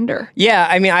surprisingly tender. Yeah,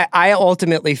 I mean, I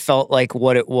ultimately felt like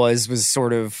what it was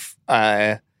sort of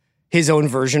his own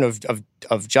version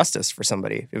of justice for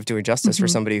somebody, of doing justice for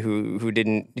somebody who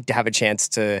didn't have a chance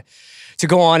to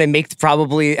go on and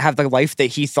probably have the life that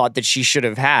he thought that she should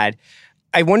have had.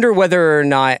 I wonder whether or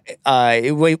not,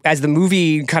 as the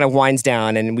movie kind of winds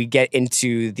down and we get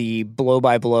into the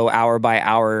blow-by-blow,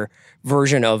 hour-by-hour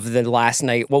version of the last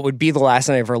night, what would be the last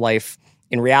night of her life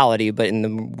in reality, but in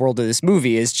the world of this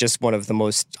movie is just one of the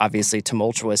most obviously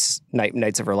tumultuous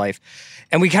nights of her life.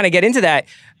 And we kind of get into that.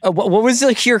 What was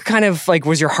like your kind of like,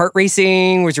 was your heart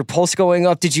racing? Was your pulse going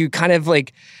up? Did you kind of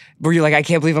like, were you like, I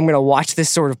can't believe I'm going to watch this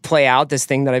sort of play out, this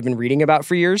thing that I've been reading about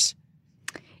for years?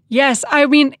 Yes. I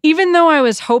mean, even though I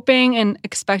was hoping and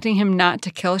expecting him not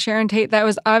to kill Sharon Tate, that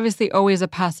was obviously always a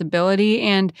possibility.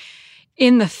 And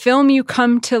in the film, you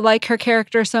come to like her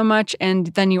character so much, and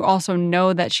then you also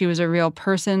know that she was a real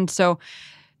person. So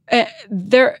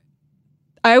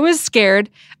I was scared.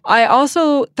 I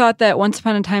also thought that Once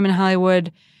Upon a Time in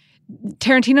Hollywood,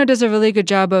 Tarantino does a really good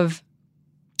job of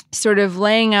sort of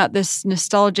laying out this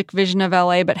nostalgic vision of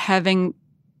LA, but having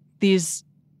these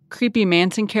creepy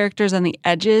Manson characters on the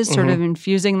edges, sort of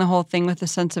infusing the whole thing with a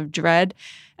sense of dread.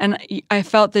 And I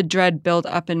felt the dread build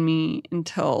up in me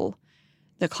until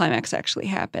the climax actually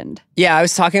happened. Yeah, I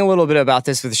was talking a little bit about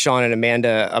this with Sean and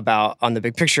Amanda about on The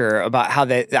Big Picture, about how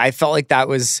that I felt like that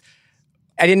was,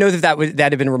 I didn't know that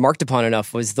had been remarked upon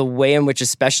enough, was the way in which,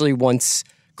 especially once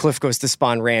Cliff goes to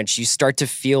Spahn Ranch, you start to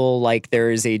feel like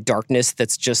there is a darkness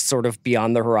that's just sort of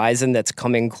beyond the horizon that's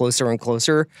coming closer and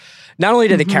closer, not only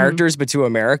to the characters, but to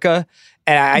America.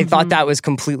 And I thought that was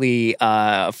completely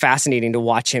fascinating to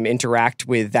watch him interact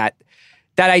with that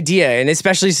idea. And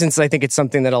especially since I think it's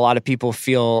something that a lot of people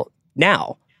feel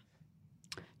now.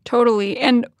 Totally.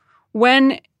 And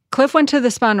when Cliff went to the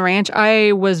Spahn Ranch,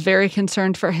 I was very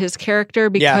concerned for his character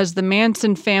because the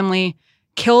Manson family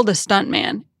killed a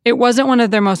stuntman. It wasn't one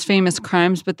of their most famous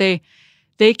crimes, but they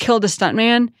killed a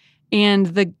stuntman. And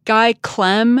the guy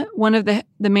Clem, one of the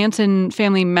Manson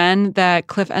family men that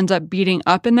Cliff ends up beating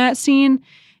up in that scene,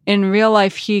 in real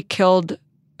life, he killed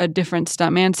a different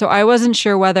stuntman. So I wasn't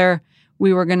sure whether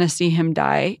we were going to see him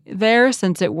die there,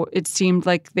 since it seemed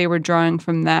like they were drawing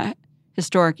from that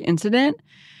historic incident.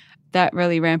 That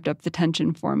really ramped up the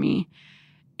tension for me.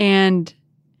 And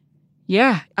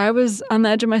yeah, I was on the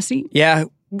edge of my seat. Yeah.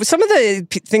 Some of the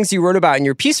things you wrote about in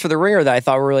your piece for The Ringer that I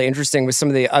thought were really interesting was some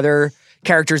of the other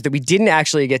characters that we didn't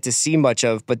actually get to see much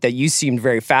of, but that you seemed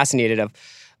very fascinated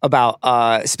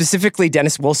about, specifically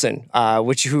Dennis Wilson,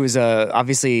 who is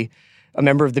obviously a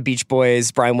member of the Beach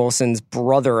Boys, Brian Wilson's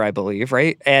brother, I believe,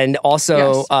 right? And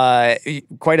also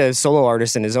quite a solo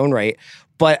artist in his own right.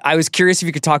 But I was curious if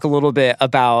you could talk a little bit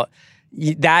about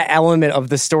that element of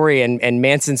the story and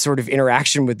Manson's sort of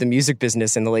interaction with the music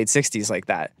business in the late 60s like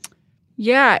that.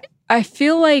 Yeah, I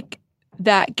feel like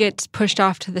that gets pushed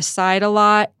off to the side a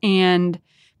lot, and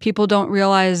people don't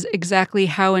realize exactly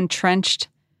how entrenched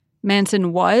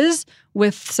Manson was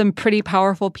with some pretty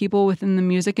powerful people within the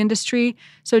music industry.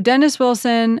 So Dennis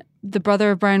Wilson, the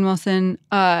brother of Brian Wilson,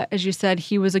 as you said,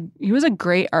 he was a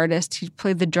great artist. He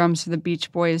played the drums for the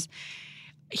Beach Boys.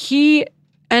 He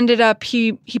ended up,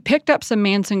 he picked up some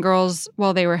Manson girls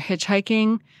while they were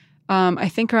hitchhiking, I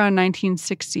think around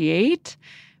 1968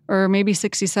 or maybe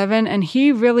 67, and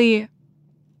he really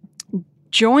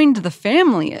joined the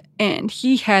family, and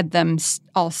he had them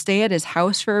all stay at his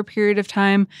house for a period of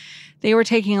time. They were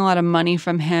taking a lot of money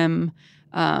from him,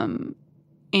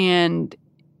 and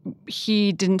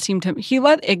he didn't seem to, he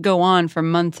let it go on for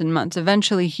months and months.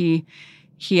 Eventually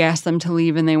he asked them to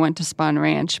leave and they went to Spahn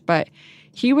Ranch, but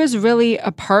he was really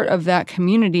a part of that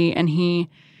community, and he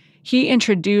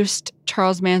introduced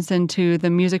Charles Manson to the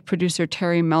music producer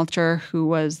Terry Melcher, who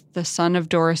was the son of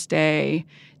Doris Day,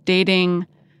 dating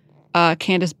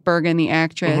Candice Bergen, the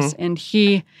actress. And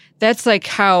that's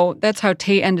how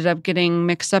Tate ended up getting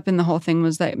mixed up in the whole thing,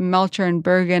 was that Melcher and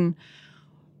Bergen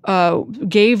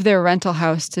gave their rental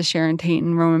house to Sharon Tate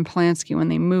and Roman Polanski when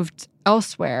they moved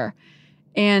elsewhere.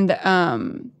 And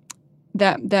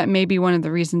that may be one of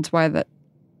the reasons why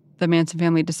the Manson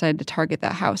family decided to target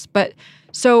that house. But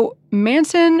so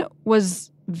Manson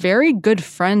was very good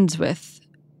friends with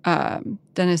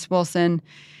Dennis Wilson.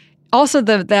 Also,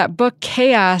 that book,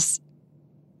 Chaos,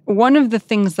 one of the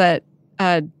things that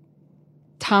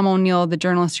Tom O'Neill, the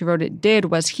journalist who wrote it, did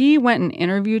was he went and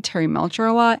interviewed Terry Melcher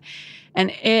a lot.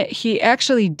 And he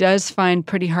actually does find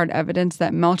pretty hard evidence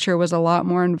that Melcher was a lot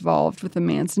more involved with the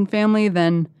Manson family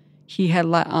than he had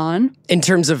let on. In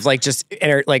terms of like just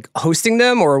like hosting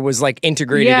them, or was like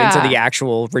integrated into the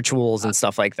actual rituals and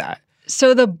stuff like that?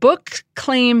 So the book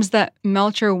claims that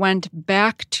Melcher went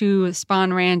back to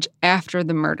Spahn Ranch after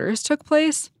the murders took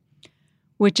place,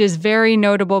 which is very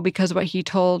notable because what he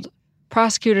told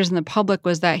prosecutors and the public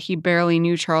was that he barely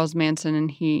knew Charles Manson,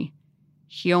 and he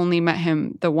only met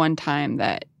him the one time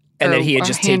that... And that he had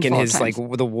just taken his, like,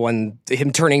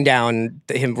 him turning down,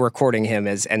 him recording him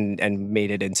as and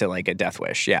made it into, like, a death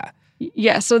wish. Yeah.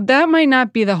 Yeah, so that might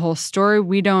not be the whole story.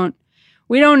 We don't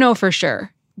know for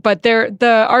sure. But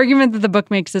the argument that the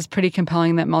book makes is pretty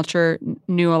compelling, that Melcher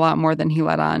knew a lot more than he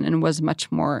let on and was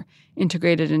much more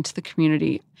integrated into the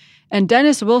community. And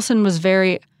Dennis Wilson was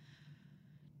very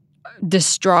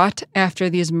distraught after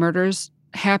these murders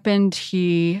happened.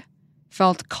 He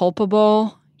felt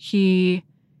culpable. He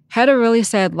had a really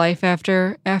sad life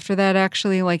after that,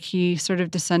 actually. Like, he sort of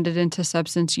descended into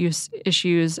substance use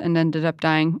issues and ended up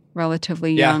dying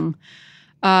relatively young.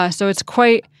 So it's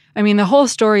quite... I mean, the whole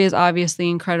story is obviously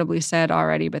incredibly sad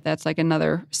already, but that's like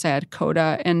another sad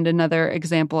coda and another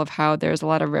example of how there's a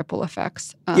lot of ripple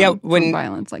effects from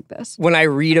violence like this. When I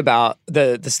read about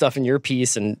the stuff in your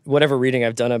piece and whatever reading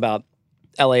I've done about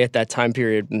LA at that time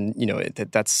period, and, you know,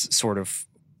 that's sort of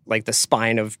like the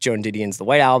spine of Joan Didion's The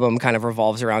White Album kind of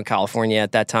revolves around California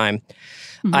at that time.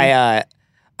 Mm-hmm.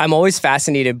 I'm always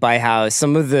fascinated by how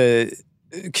some of the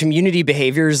community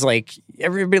behaviors, like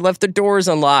everybody left their doors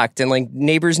unlocked and like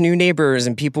neighbors knew neighbors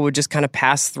and people would just kind of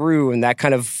pass through, and that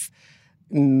kind of,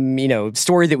 you know,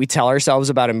 story that we tell ourselves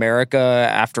about America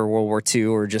after World War II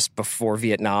or just before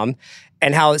Vietnam,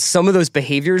 and how some of those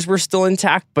behaviors were still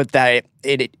intact, but that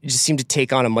it just seemed to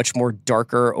take on a much more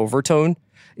darker overtone.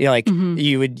 You know, like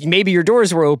you would, maybe your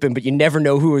doors were open, but you never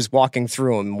know who was walking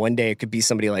through them. One day it could be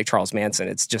somebody like Charles Manson.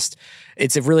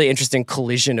 It's a really interesting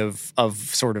collision of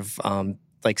sort of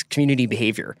like community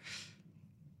behavior.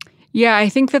 Yeah, I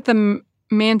think that the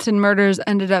Manson murders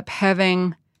ended up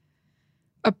having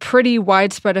a pretty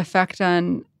widespread effect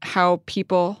on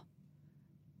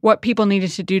what people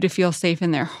needed to do to feel safe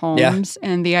in their homes,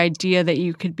 and the idea that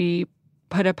you could be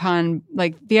put upon,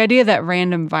 like the idea that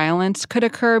random violence could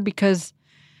occur, because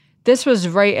this was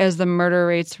right as the murder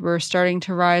rates were starting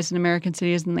to rise in American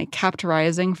cities, and they kept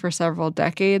rising for several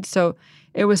decades. So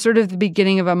it was sort of the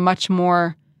beginning of a much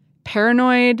more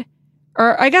paranoid,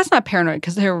 or I guess not paranoid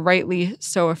because they're rightly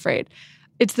so afraid.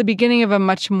 It's the beginning of a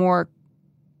much more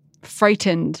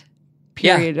frightened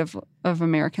period of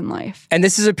American life. And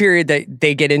this is a period that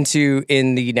they get into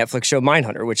in the Netflix show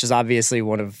Mindhunter, which is obviously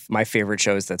one of my favorite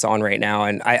shows that's on right now.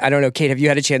 And I don't know, Kate, have you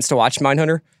had a chance to watch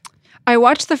Mindhunter? I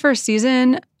watched the first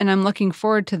season, and I'm looking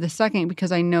forward to the second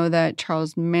because I know that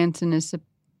Charles Manson is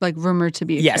like rumored to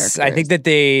be a character. I think that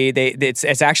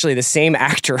it's actually the same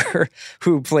actor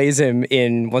who plays him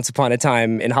in Once Upon a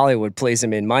Time in Hollywood, plays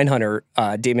him in Mindhunter,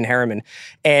 Damon Harriman.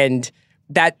 And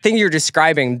that thing you're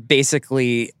describing,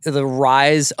 basically the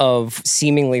rise of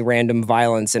seemingly random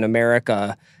violence in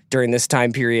America during this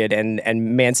time period, and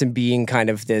Manson being kind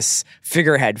of this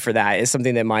figurehead for that, is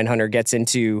something that Mindhunter gets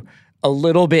into a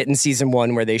little bit in season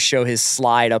 1, where they show his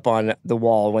slide up on the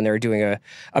wall when they're doing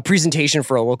a presentation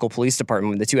for a local police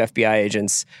department, when the 2 FBI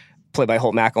agents, played by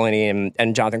Holt McElhenney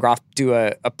and Jonathan Groff, do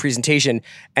a presentation.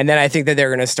 And then I think that they're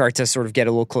going to start to sort of get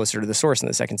a little closer to the source in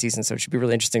the second season. So it should be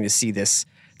really interesting to see this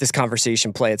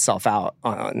conversation play itself out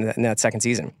in that second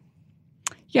season.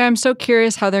 Yeah, I'm so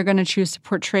curious how they're going to choose to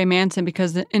portray Manson,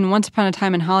 because in Once Upon a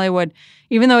Time in Hollywood,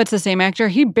 even though it's the same actor,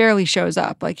 he barely shows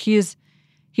up. Like he's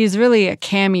really a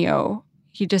cameo.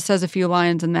 he just says a few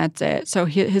lines and that's it. So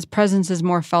his presence is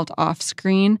more felt off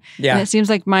screen. Yeah. And it seems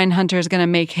like Mindhunter is going to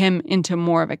make him into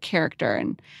more of a character.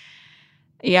 And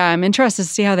yeah, I'm interested to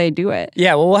see how they do it.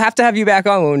 Yeah, well, we'll have to have you back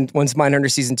on once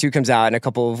Mindhunter Season 2 comes out in a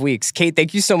couple of weeks. Kate,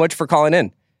 thank you so much for calling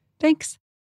in. Thanks.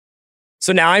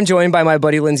 So now I'm joined by my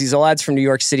buddy Lindsay Zoladz from New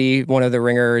York City, one of the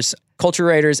Ringer's culture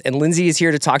writers. And Lindsay is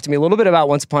here to talk to me a little bit about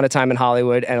Once Upon a Time in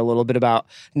Hollywood and a little bit about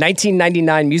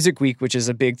 1999 Music Week, which is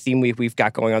a big theme week we've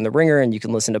got going on the Ringer. And you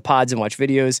can listen to pods and watch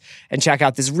videos and check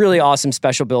out this really awesome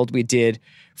special build we did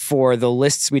for the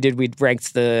lists we did. We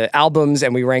ranked the albums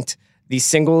and we ranked the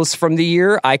singles from the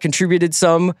year. I contributed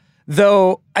some.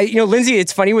 Though, Lindsay,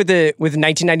 it's funny with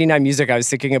 1999 Music, I was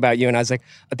thinking about you and I was like,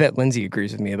 I bet Lindsay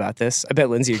agrees with me about this.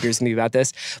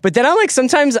 But then I'm like,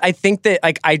 sometimes I think that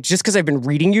just because I've been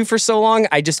reading you for so long,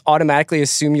 I just automatically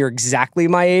assume you're exactly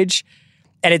my age.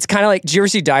 And it's kind of like, do you ever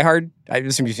see Die Hard? I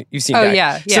assume you've seen Die Hard.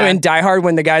 Yeah. So in Die Hard,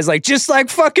 when the guy's like, just like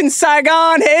fucking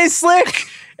Saigon, hey, Slick.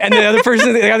 And the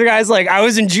other guy's like, I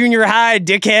was in junior high,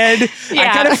 dickhead. Yeah.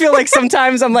 I kind of feel like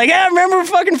sometimes I'm like, yeah, remember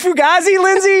fucking Fugazi,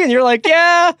 Lindsay? And you're like,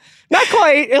 yeah, not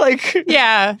quite. Like,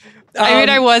 yeah. I mean,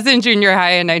 I was in junior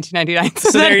high in 1999.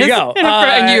 So there you go.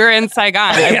 And you were in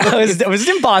Saigon. I was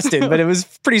in Boston, but it was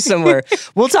pretty similar.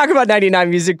 We'll talk about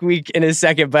 99 Music Week in a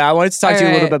second, but I wanted to talk to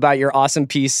you a little bit about your awesome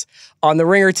piece on The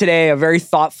Ringer today, a very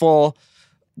thoughtful,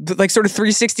 like sort of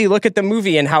 360 look at the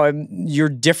movie and how your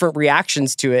different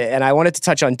reactions to it. And I wanted to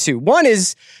touch on two. One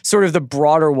is sort of the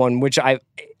broader one, which I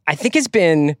think has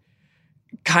been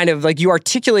kind of like you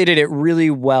articulated it really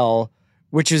well,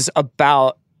 which is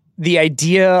about the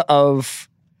idea of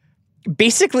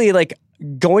basically like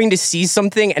going to see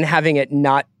something and having it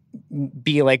not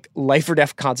be like life or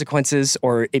death consequences,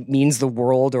 or it means the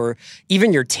world, or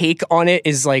even your take on it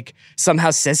is like somehow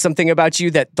says something about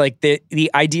you, that like the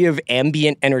idea of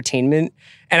ambient entertainment,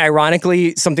 and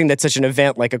ironically something that's such an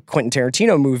event like a Quentin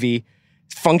Tarantino movie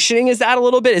functioning is that a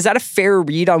little bit. Is that a fair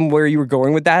read on where you were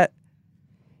going with that?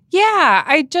 Yeah,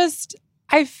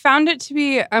 I found it to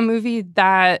be a movie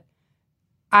that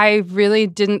I really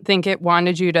didn't think it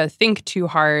wanted you to think too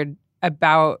hard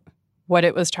about what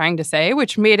it was trying to say,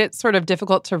 which made it sort of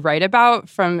difficult to write about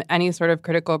from any sort of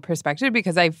critical perspective,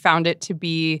 because I found it to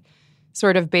be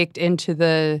sort of baked into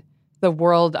the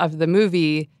world of the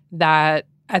movie that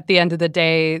at the end of the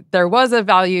day, there was a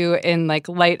value in like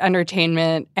light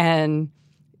entertainment, and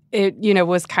it,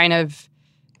 was kind of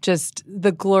just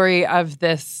the glory of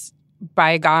this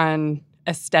bygone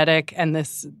aesthetic and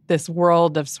this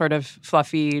world of sort of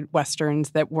fluffy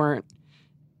Westerns that weren't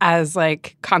as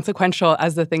like consequential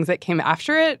as the things that came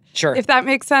after it. Sure. If that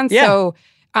makes sense. Yeah. So,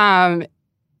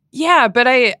 but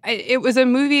it was a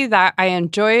movie that I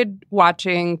enjoyed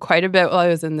watching quite a bit while I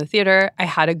was in the theater. I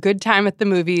had a good time at the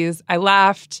movies. I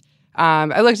laughed.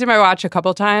 I looked at my watch a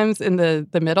couple times in the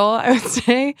middle, I would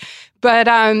say. But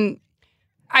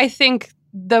I think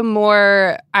the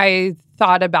more I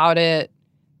thought about it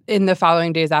in the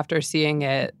following days after seeing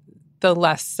it, the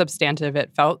less substantive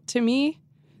it felt to me.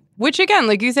 Which, again,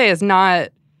 like you say, is not,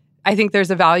 I think there's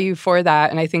a value for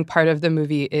that. And I think part of the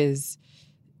movie is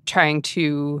trying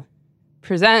to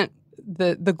present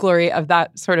the glory of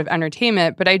that sort of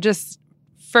entertainment. But I just,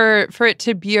 for it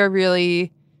to be a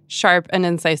really sharp and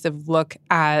incisive look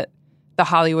at the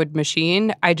Hollywood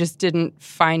machine, I just didn't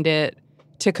find it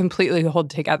to completely hold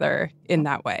together in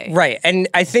that way. Right. And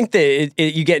I think that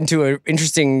you get into an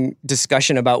interesting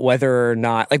discussion about whether or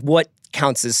not, like, what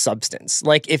counts as substance.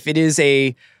 Like, if it is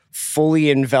a fully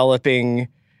enveloping,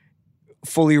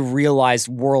 fully realized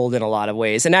world in a lot of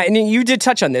ways. And you did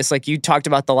touch on this, like you talked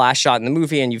about the last shot in the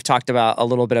movie, and you've talked about a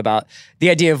little bit about the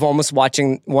idea of almost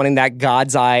wanting that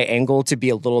God's eye angle to be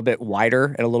a little bit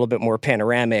wider and a little bit more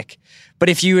panoramic. But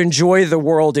if you enjoy the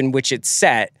world in which it's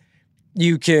set,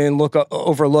 you can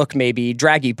overlook maybe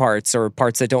draggy parts or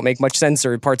parts that don't make much sense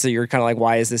or parts that you're kind of like,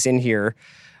 why is this in here?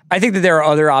 I think that there are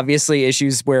other obviously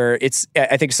issues where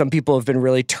I think some people have been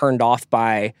really turned off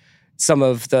by some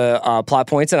of the plot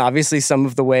points and obviously some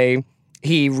of the way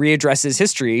he readdresses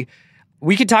history.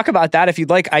 We could talk about that if you'd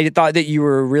like. I thought that you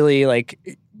were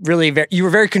you were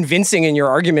very convincing in your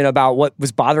argument about what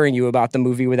was bothering you about the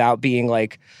movie without being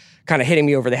like kind of hitting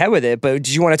me over the head with it. But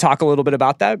did you want to talk a little bit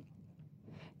about that?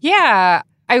 Yeah.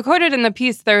 I quoted in the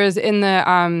piece, there was in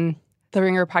the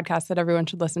Ringer podcast that everyone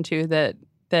should listen to that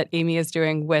Amy is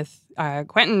doing with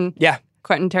Quentin. Yeah.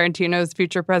 Quentin Tarantino's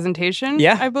future presentation,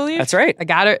 yeah, I believe. That's right. I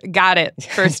got it.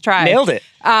 First try. Nailed it.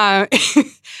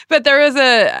 But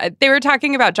they were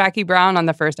talking about Jackie Brown on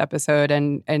the first episode,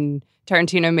 and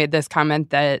Tarantino made this comment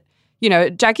that,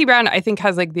 Jackie Brown, I think,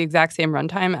 has like the exact same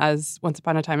runtime as Once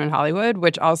Upon a Time in Hollywood,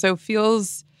 which also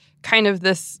feels kind of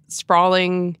this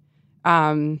sprawling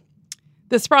the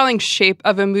sprawling shape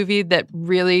of a movie that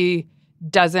really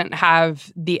doesn't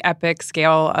have the epic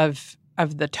scale of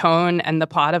the tone and the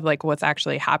plot of like what's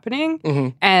actually happening. Mm-hmm.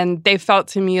 And they felt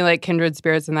to me like kindred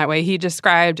spirits in that way. He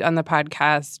described on the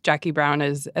podcast Jackie Brown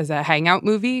as a hangout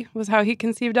movie was how he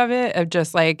conceived of it, of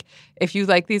just like, if you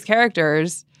like these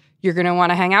characters, you're going to want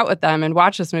to hang out with them and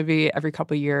watch this movie every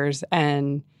couple of years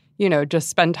and, you know, just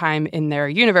spend time in their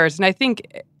universe. And I think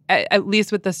at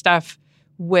least with the stuff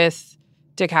with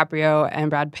DiCaprio and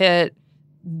Brad Pitt,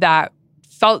 that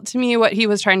felt to me what he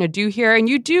was trying to do here. And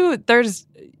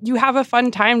you have a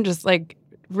fun time just like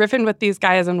riffing with these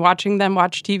guys and watching them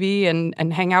watch TV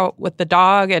and hang out with the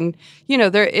dog. And, you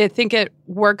know, I think it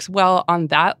works well on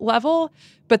that level.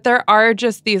 But there are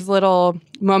just these little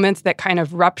moments that kind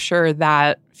of rupture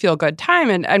that feel-good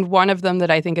time. And one of them that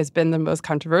I think has been the most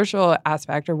controversial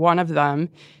aspect, or one of them,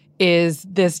 is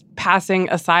this passing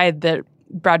aside that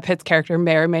Brad Pitt's character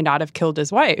may or may not have killed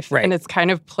his wife. Right. And it's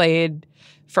kind of played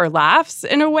for laughs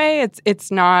in a way. It's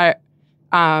not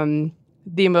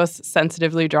the most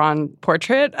sensitively drawn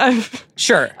portrait of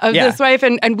this wife.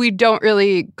 And we don't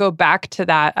really go back to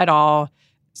that at all.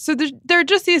 So there are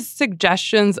just these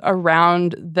suggestions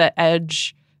around the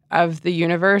edge of the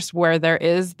universe where there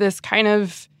is this kind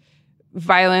of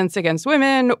violence against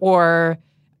women or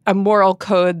a moral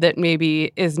code that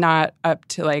maybe is not up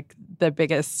to like the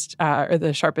biggest or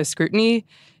the sharpest scrutiny,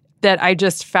 that I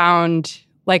just found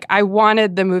like I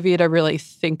wanted the movie to really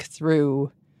think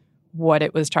through what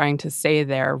it was trying to say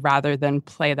there rather than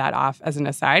play that off as an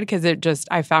aside, because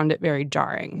I found it very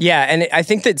jarring. Yeah, and I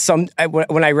think that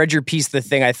when I read your piece, the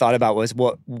thing I thought about was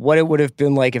what it would have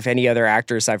been like if any other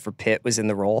actor aside for Pitt was in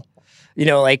the role. You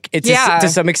know, like it's to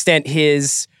some extent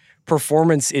his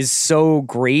performance is so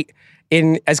great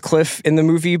as Cliff in the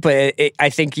movie, but I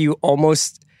think you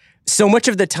almost... So much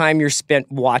of the time you're spent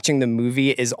watching the movie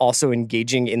is also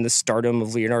engaging in the stardom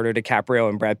of Leonardo DiCaprio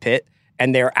and Brad Pitt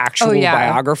and their actual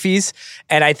biographies.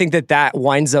 And I think that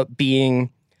winds up being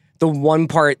the one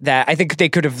part that I think they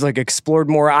could have like explored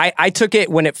more. I took it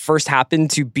when it first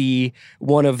happened to be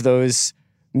one of those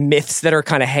myths that are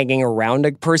kind of hanging around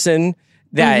a person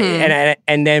that,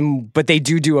 and then, but they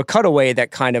do a cutaway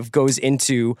that kind of goes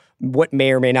into what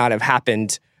may or may not have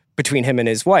happened between him and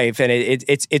his wife, and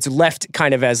it's left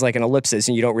kind of as like an ellipsis,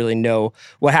 and you don't really know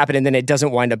what happened, and then it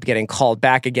doesn't wind up getting called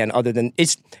back again. Other than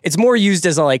it's more used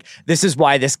as a like, this is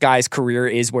why this guy's career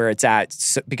is where it's at,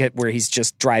 because where he's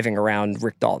just driving around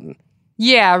Rick Dalton.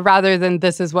 Yeah, rather than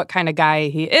this is what kind of guy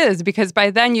he is, because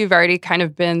by then you've already kind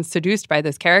of been seduced by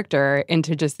this character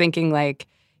into just thinking like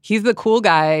he's the cool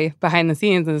guy behind the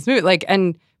scenes in this movie. Like,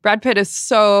 and Brad Pitt is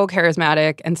so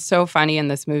charismatic and so funny in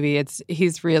this movie.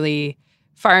 He's really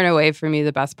far and away for me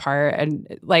the best part.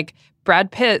 And like Brad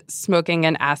Pitt smoking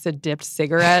an acid-dipped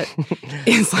cigarette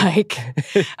is like,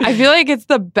 I feel like it's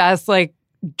the best like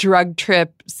drug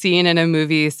trip scene in a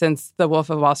movie since the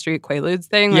Wolf of Wall Street Quaaludes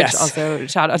thing, which also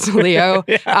shout out to Leo.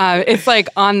 It's like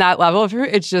on that level.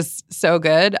 It's just so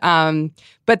good.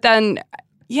 But then,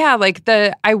 yeah, like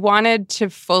I wanted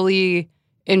to fully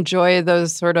enjoy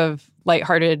those sort of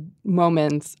lighthearted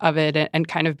moments of it and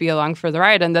kind of be along for the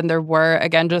ride. And then there were,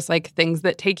 again, just like things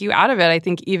that take you out of it. I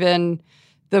think even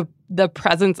the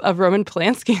presence of Roman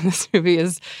Polanski in this movie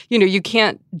is, you know, you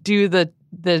can't do the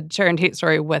Sharon Tate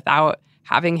story without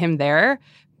having him there.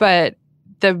 But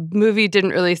the movie didn't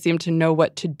really seem to know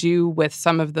what to do with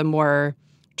some of the more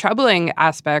troubling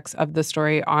aspects of the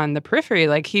story on the periphery.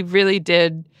 Like he really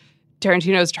did,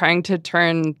 Tarantino's trying to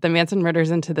turn the Manson murders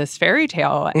into this fairy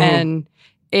tale. Mm-hmm. And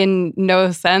in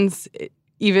no sense,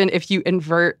 even if you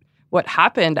invert what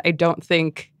happened, I don't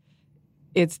think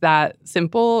it's that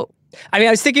simple. I mean,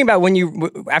 I was thinking about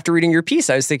after reading your piece,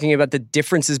 I was thinking about the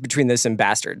differences between this and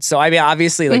Bastards. So, I mean,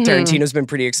 obviously, like Tarantino's been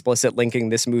pretty explicit linking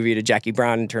this movie to Jackie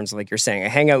Brown in terms of, like you're saying, a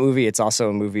hangout movie. It's also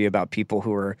a movie about people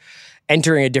who are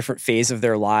entering a different phase of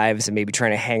their lives and maybe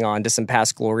trying to hang on to some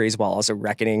past glories while also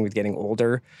reckoning with getting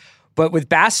older. But with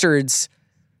Bastards,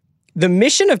 the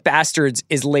mission of Bastards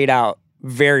is laid out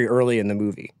very early in the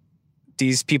movie.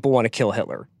 These people want to kill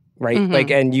Hitler, right? Mm-hmm. Like,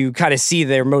 and you kind of see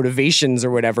their motivations or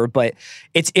whatever, but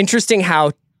it's interesting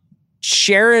how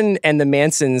Sharon and the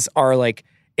Mansons are like,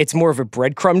 it's more of a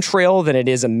breadcrumb trail than it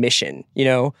is a mission, you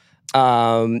know?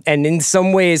 And in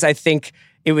some ways, I think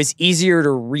it was easier to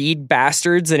read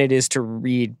Bastards than it is to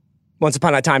read Once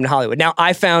Upon a Time in Hollywood. Now,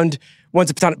 I found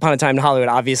Once Upon a Time in Hollywood,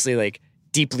 obviously, like,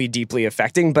 deeply, deeply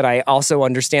affecting, but I also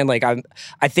understand, like,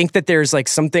 I think that there's like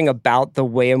something about the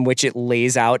way in which it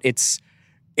lays out its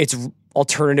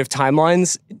alternative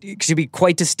timelines to be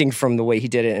quite distinct from the way he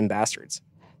did it in Bastards.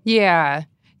 Yeah.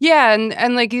 Yeah.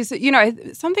 And like you said, you know,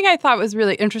 something I thought was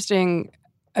really interesting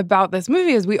about this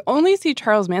movie is we only see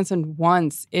Charles Manson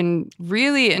once in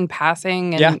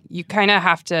passing, and you kind of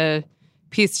have to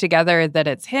piece together that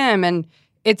it's him. And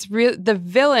it's the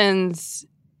villains,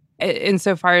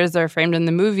 insofar as they're framed in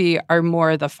the movie, are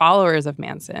more the followers of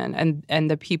Manson and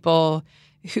the people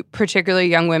who, particularly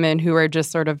young women, who are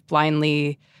just sort of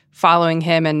blindly following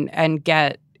him and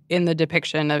get in the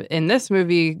depiction of in this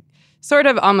movie sort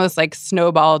of almost like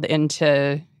snowballed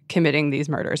into committing these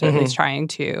murders, or at least trying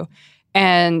to.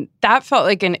 And that felt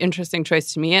like an interesting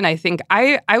choice to me. And I think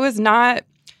I was not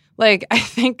like, I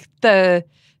think the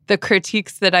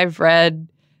critiques that I've read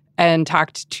and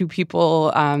talked to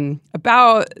people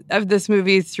about of this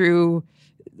movie through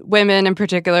women in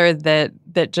particular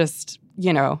that just,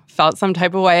 you know, felt some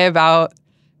type of way about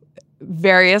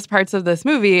various parts of this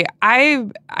movie. I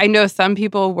know some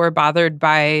people were bothered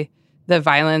by the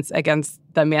violence against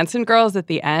the Manson girls at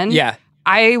the end. Yeah.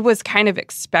 I was kind of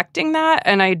expecting that,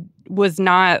 and I was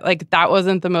not, like, that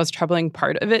wasn't the most troubling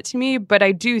part of it to me. But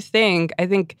I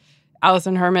think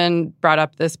Alison Herman brought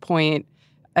up this point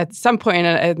at some point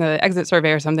in the exit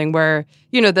survey or something where,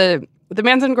 you know, the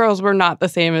Manson girls were not the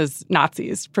same as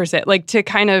Nazis per se. Like, to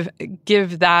kind of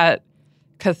give that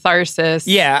catharsis.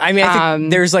 Yeah, I mean, I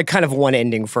think there's like kind of one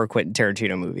ending for a Quentin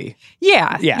Tarantino movie.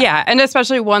 Yeah. And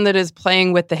especially one that is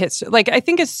playing with the history. Like, I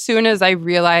think as soon as I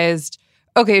realized,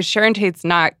 okay, Sharon Tate's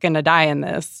not going to die in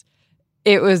this,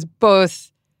 it was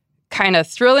both kind of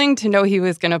thrilling to know he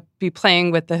was going to be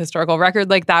playing with the historical record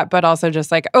like that, but also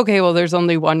just like, okay, well, there's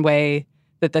only one way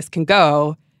that this can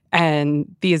go, and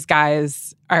these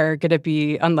guys are going to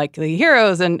be unlikely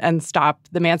heroes and stop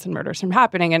the Manson murders from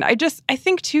happening. And I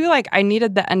think too, like, I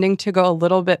needed the ending to go a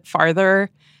little bit farther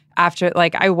after,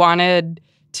 like, I wanted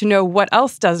to know what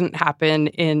else doesn't happen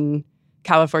in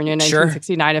California in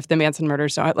 1969 if the Manson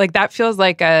murders don't. Like, that feels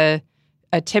like a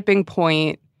tipping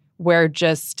point where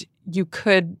just you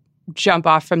could jump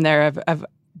off from there of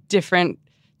different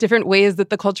ways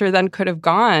that the culture then could have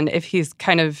gone if he's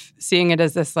kind of seeing it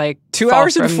as this, like, 2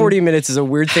 hours and 40 minutes is a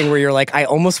weird thing where you're like, I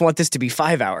almost want this to be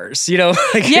 5 hours, you know?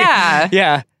 Like,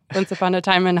 yeah. Once Upon a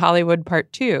Time in Hollywood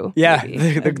Part 2. Yeah,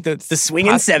 the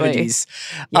swinging possibly. 70s.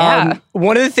 Yeah.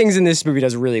 One of the things in this movie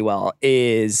does really well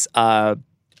is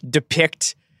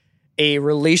depict a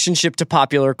relationship to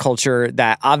popular culture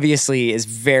that obviously is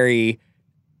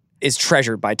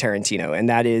treasured by Tarantino, and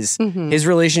that is his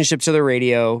relationship to the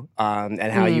radio, and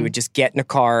how you would just get in a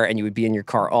car and you would be in your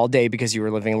car all day because you were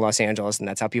living in Los Angeles, and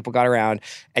that's how people got around,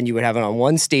 and you would have it on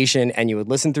one station and you would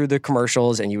listen through the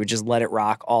commercials and you would just let it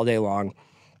rock all day long.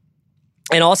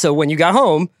 And also, when you got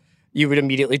home, you would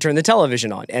immediately turn the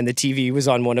television on, and the TV was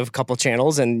on one of a couple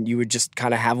channels, and you would just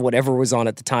kind of have whatever was on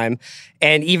at the time.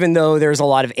 And even though there's a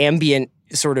lot of ambient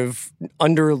sort of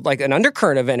like an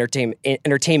undercurrent of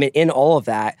entertainment in all of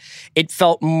that, it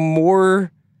felt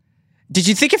more. Did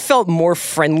you think it felt more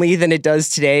friendly than it does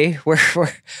today,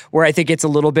 where I think it's a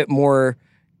little bit more,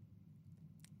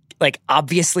 like,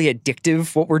 obviously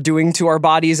addictive what we're doing to our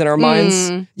bodies and our minds?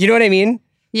 You know what I mean?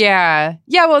 Yeah.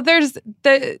 Well, there's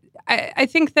I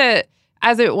think that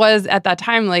as it was at that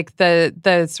time, like,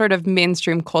 the sort of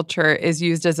mainstream culture is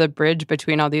used as a bridge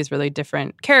between all these really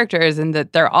different characters, and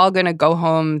that they're all going to go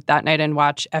home that night and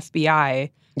watch FBI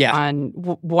on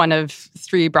one of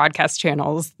 3 broadcast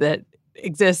channels that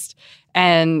exist.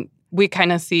 And we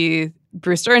kind of see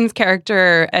Bruce Dern's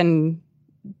character and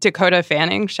Dakota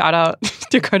Fanning, shout out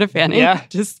Dakota Fanning,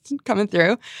 just coming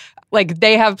through. Like,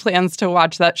 they have plans to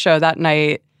watch that show that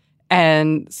night,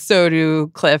 and so do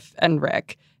Cliff and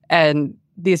Rick. And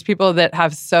these people that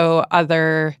have so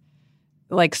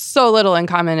little in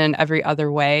common in every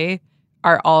other way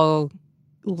are all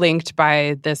linked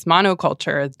by this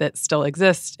monoculture that still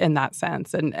exists in that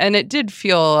sense. And it did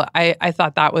feel, I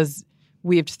thought that was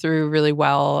weaved through really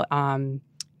well,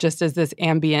 just as this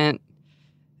ambient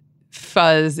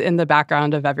fuzz in the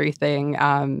background of everything,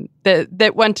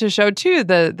 that went to show too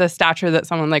the stature that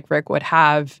someone like Rick would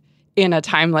have in a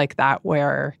time like that,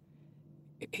 where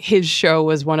his show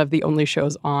was one of the only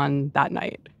shows on that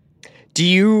night. Do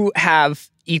you have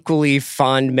equally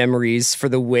fond memories for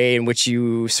the way in which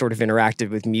you sort of interacted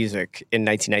with music in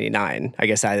 1999? I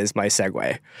guess that is my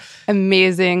segue.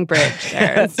 Amazing bridge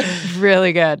there. It's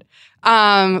really good.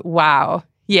 Wow.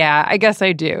 Yeah, I guess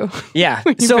I do. Yeah.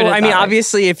 So, I mean,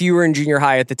 obviously, if you were in junior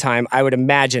high at the time, I would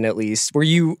imagine at least, were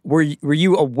you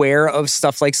aware of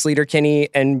stuff like Sleater-Kinney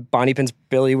and Bonnie Prince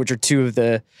Billy, which are 2 of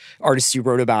the artists you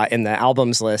wrote about in the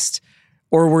albums list?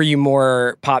 Or were you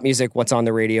more pop music, what's on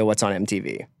the radio, what's on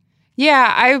MTV?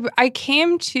 Yeah, I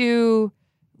came to,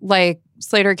 like,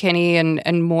 Sleater-Kinney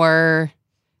and more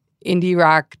indie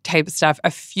rock type stuff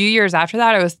a few years after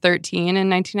that. I was 13 in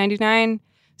 1999.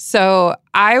 So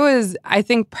I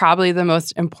think probably the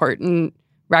most important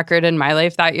record in my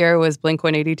life that year was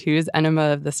Blink-182's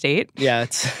Enema of the State. Yeah,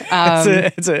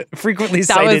 it's a frequently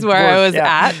cited That was where I was yeah.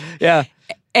 at. Yeah.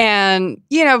 And,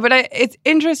 but it's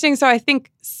interesting. So I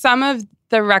think some of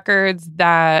the records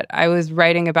that I was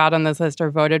writing about on this list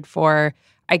or voted for,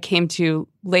 I came to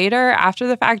later after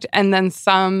the fact. And then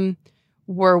some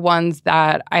were ones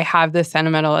that I have this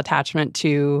sentimental attachment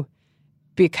to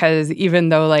because even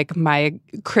though like my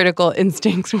critical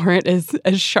instincts weren't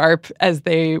as sharp as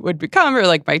they would become, or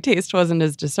like my taste wasn't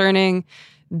as discerning,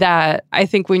 that I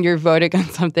think when you're voting on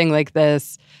something like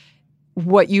this,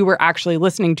 what you were actually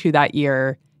listening to that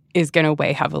year is going to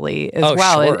weigh heavily as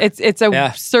well. Sure. It's a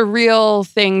surreal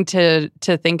thing to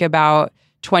think about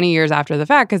 20 years after the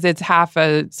fact, because it's half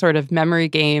a sort of memory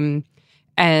game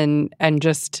and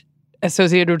just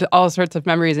associated with all sorts of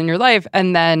memories in your life,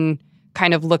 and then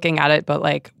kind of looking at it, but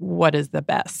like, what is the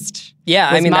best?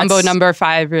 Yeah, Was Mambo No.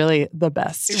 5 really the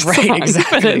best? Right, song?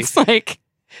 exactly. But it's like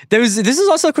this is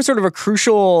also sort of a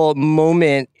crucial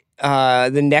moment.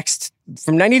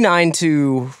 From 99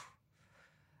 to,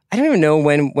 I don't even know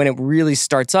when it really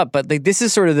starts up, but like this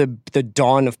is sort of the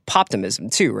dawn of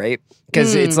poptimism too, right?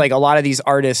 Because it's like a lot of these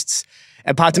artists,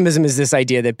 and poptimism is this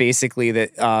idea that basically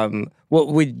that what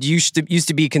would used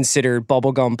to be considered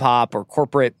bubblegum pop or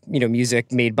corporate,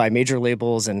 music made by major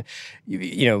labels and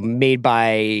made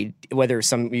by whether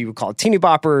some you would call it teeny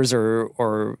boppers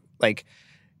or like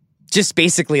just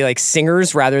basically like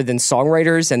singers rather than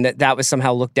songwriters, and that was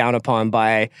somehow looked down upon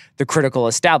by the critical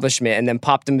establishment. And then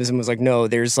poptimism was like, no,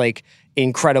 there's like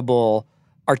incredible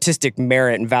artistic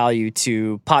merit and value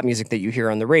to pop music that you hear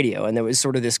on the radio. And there was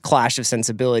sort of this clash of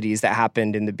sensibilities that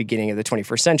happened in the beginning of the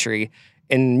 21st century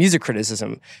in music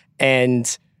criticism.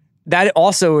 And that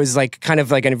also is like kind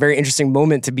of like a very interesting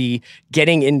moment to be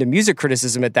getting into music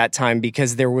criticism at that time,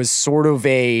 because there was sort of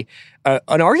an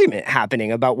argument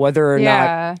happening about whether or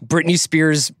not Britney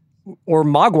Spears or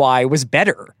Mogwai was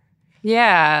better.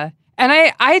 Yeah. And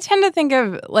I tend to think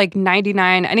of like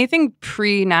 99, anything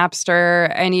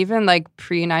pre-Napster and even like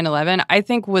pre-9/11, I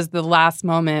think was the last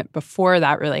moment before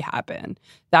that really happened,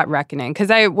 that reckoning. Because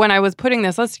when I was putting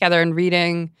this list together and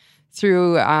reading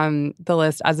through the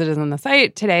list as it is on the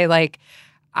site today, like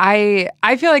I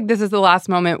feel like this is the last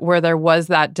moment where there was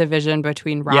that division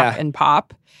between rock and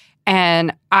pop.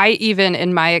 And I even,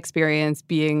 in my experience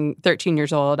being 13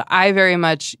 years old, I very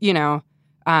much,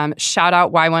 shout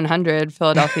out Y100,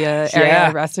 Philadelphia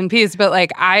area, rest in peace. But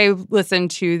like I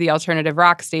listened to the alternative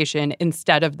rock station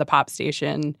instead of the pop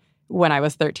station when I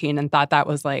was 13 and thought that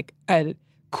was like a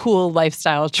cool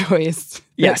lifestyle choice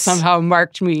that somehow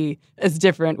marked me as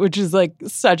different, which is like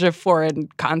such a foreign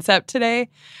concept today.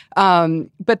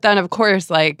 But then, of course,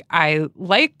 like I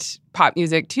liked pop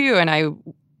music too, and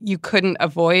you couldn't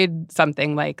avoid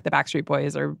something like the Backstreet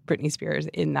Boys or Britney Spears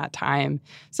in that time.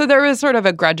 So there was sort of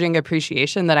a grudging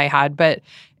appreciation that I had. But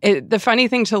the funny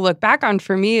thing to look back on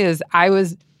for me is I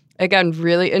was, again,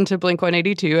 really into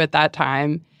Blink-182 at that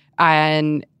time.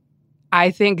 And I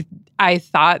think I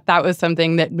thought that was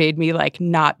something that made me like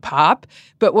not pop.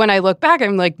 But when I look back,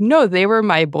 I'm like, no, they were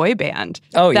my boy band.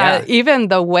 Oh, yeah. Even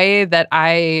the way that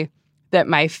that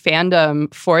my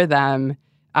fandom for them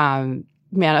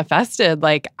manifested,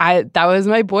 like that was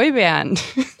my boy band.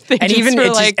 And even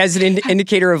as an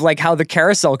indicator of like how the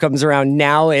carousel comes around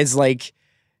now, is like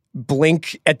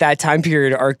Blink at that time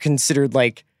period are considered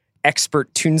like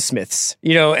expert tunesmiths,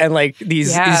 and like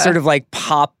these sort of like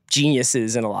pop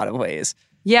geniuses in a lot of ways.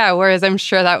 Yeah, whereas I'm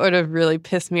sure that would have really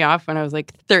pissed me off when I was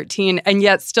like 13 and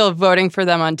yet still voting for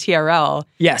them on TRL.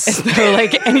 Yes. So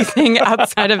like anything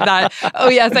outside of that. Oh,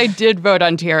 yes, I did vote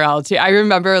on TRL too. I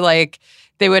remember like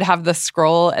they would have the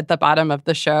scroll at the bottom of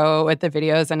the show with the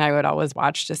videos, and I would always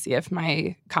watch to see if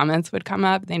my comments would come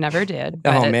up. They never did.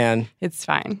 But man. It's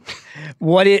fine.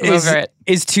 What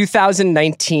is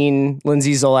 2019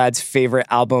 Lindsay Zolad's favorite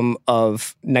album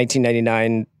of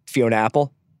 1999 Fiona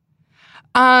Apple?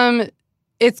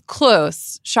 It's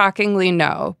close. Shockingly,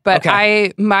 no. But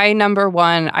my number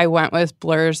one, I went with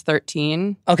Blur's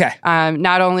 13. Okay.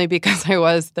 Not only because I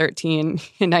was 13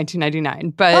 in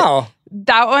 1999, but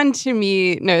that one to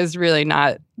me is really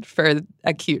not for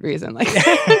a cute reason like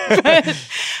that.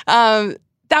 But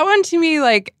that one to me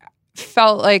like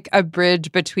felt like a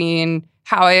bridge between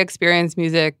how I experienced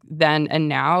music then and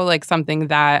now, like something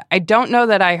that I don't know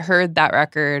that I heard that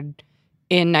record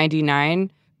in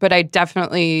 99. But I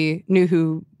definitely knew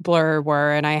who Blur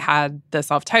were, and I had the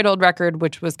self-titled record,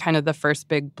 which was kind of the first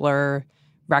big Blur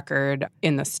record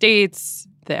in the States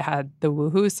that had the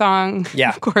Woohoo song,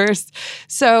 of course.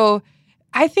 So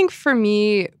I think for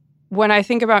me, when I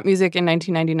think about music in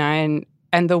 1999,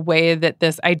 and the way that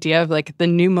this idea of like the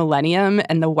new millennium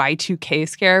and the Y2K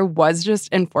scare was just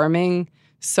informing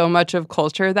so much of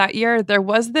culture that year, there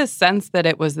was this sense that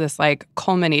it was this like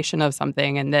culmination of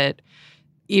something, and that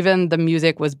even the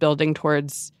music was building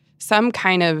towards some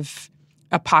kind of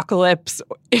apocalypse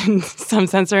in some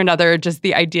sense or another, just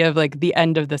the idea of like the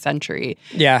end of the century.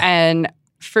 Yeah. And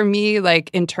for me, like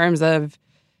in terms of,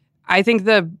 I think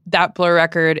that Blur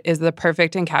record is the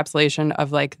perfect encapsulation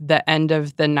of like the end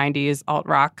of the 90s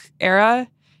alt-rock era,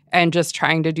 and just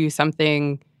trying to do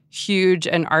something huge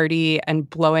and arty and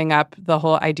blowing up the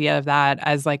whole idea of that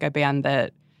as like a band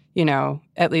that, you know,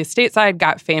 at least stateside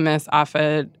got famous off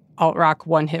a alt-rock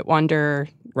one-hit wonder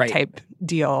type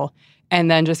deal. And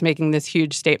then just making this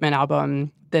huge statement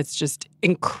album that's just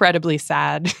incredibly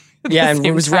sad. Yeah, and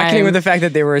it was reckoning with the fact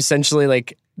that they were essentially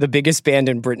like the biggest band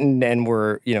in Britain and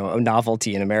were, you know, a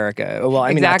novelty in America. Well,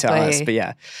 I mean, not to us, but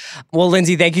yeah. Well,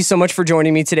 Lindsay, thank you so much for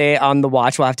joining me today on The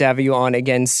Watch. We'll have to have you on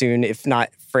again soon, if not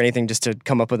for anything, just to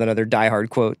come up with another Die Hard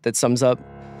quote that sums up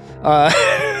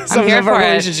I'm here for our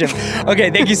relationship.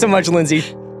 Okay, thank you so much, Lindsay.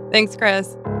 Thanks,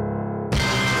 Chris.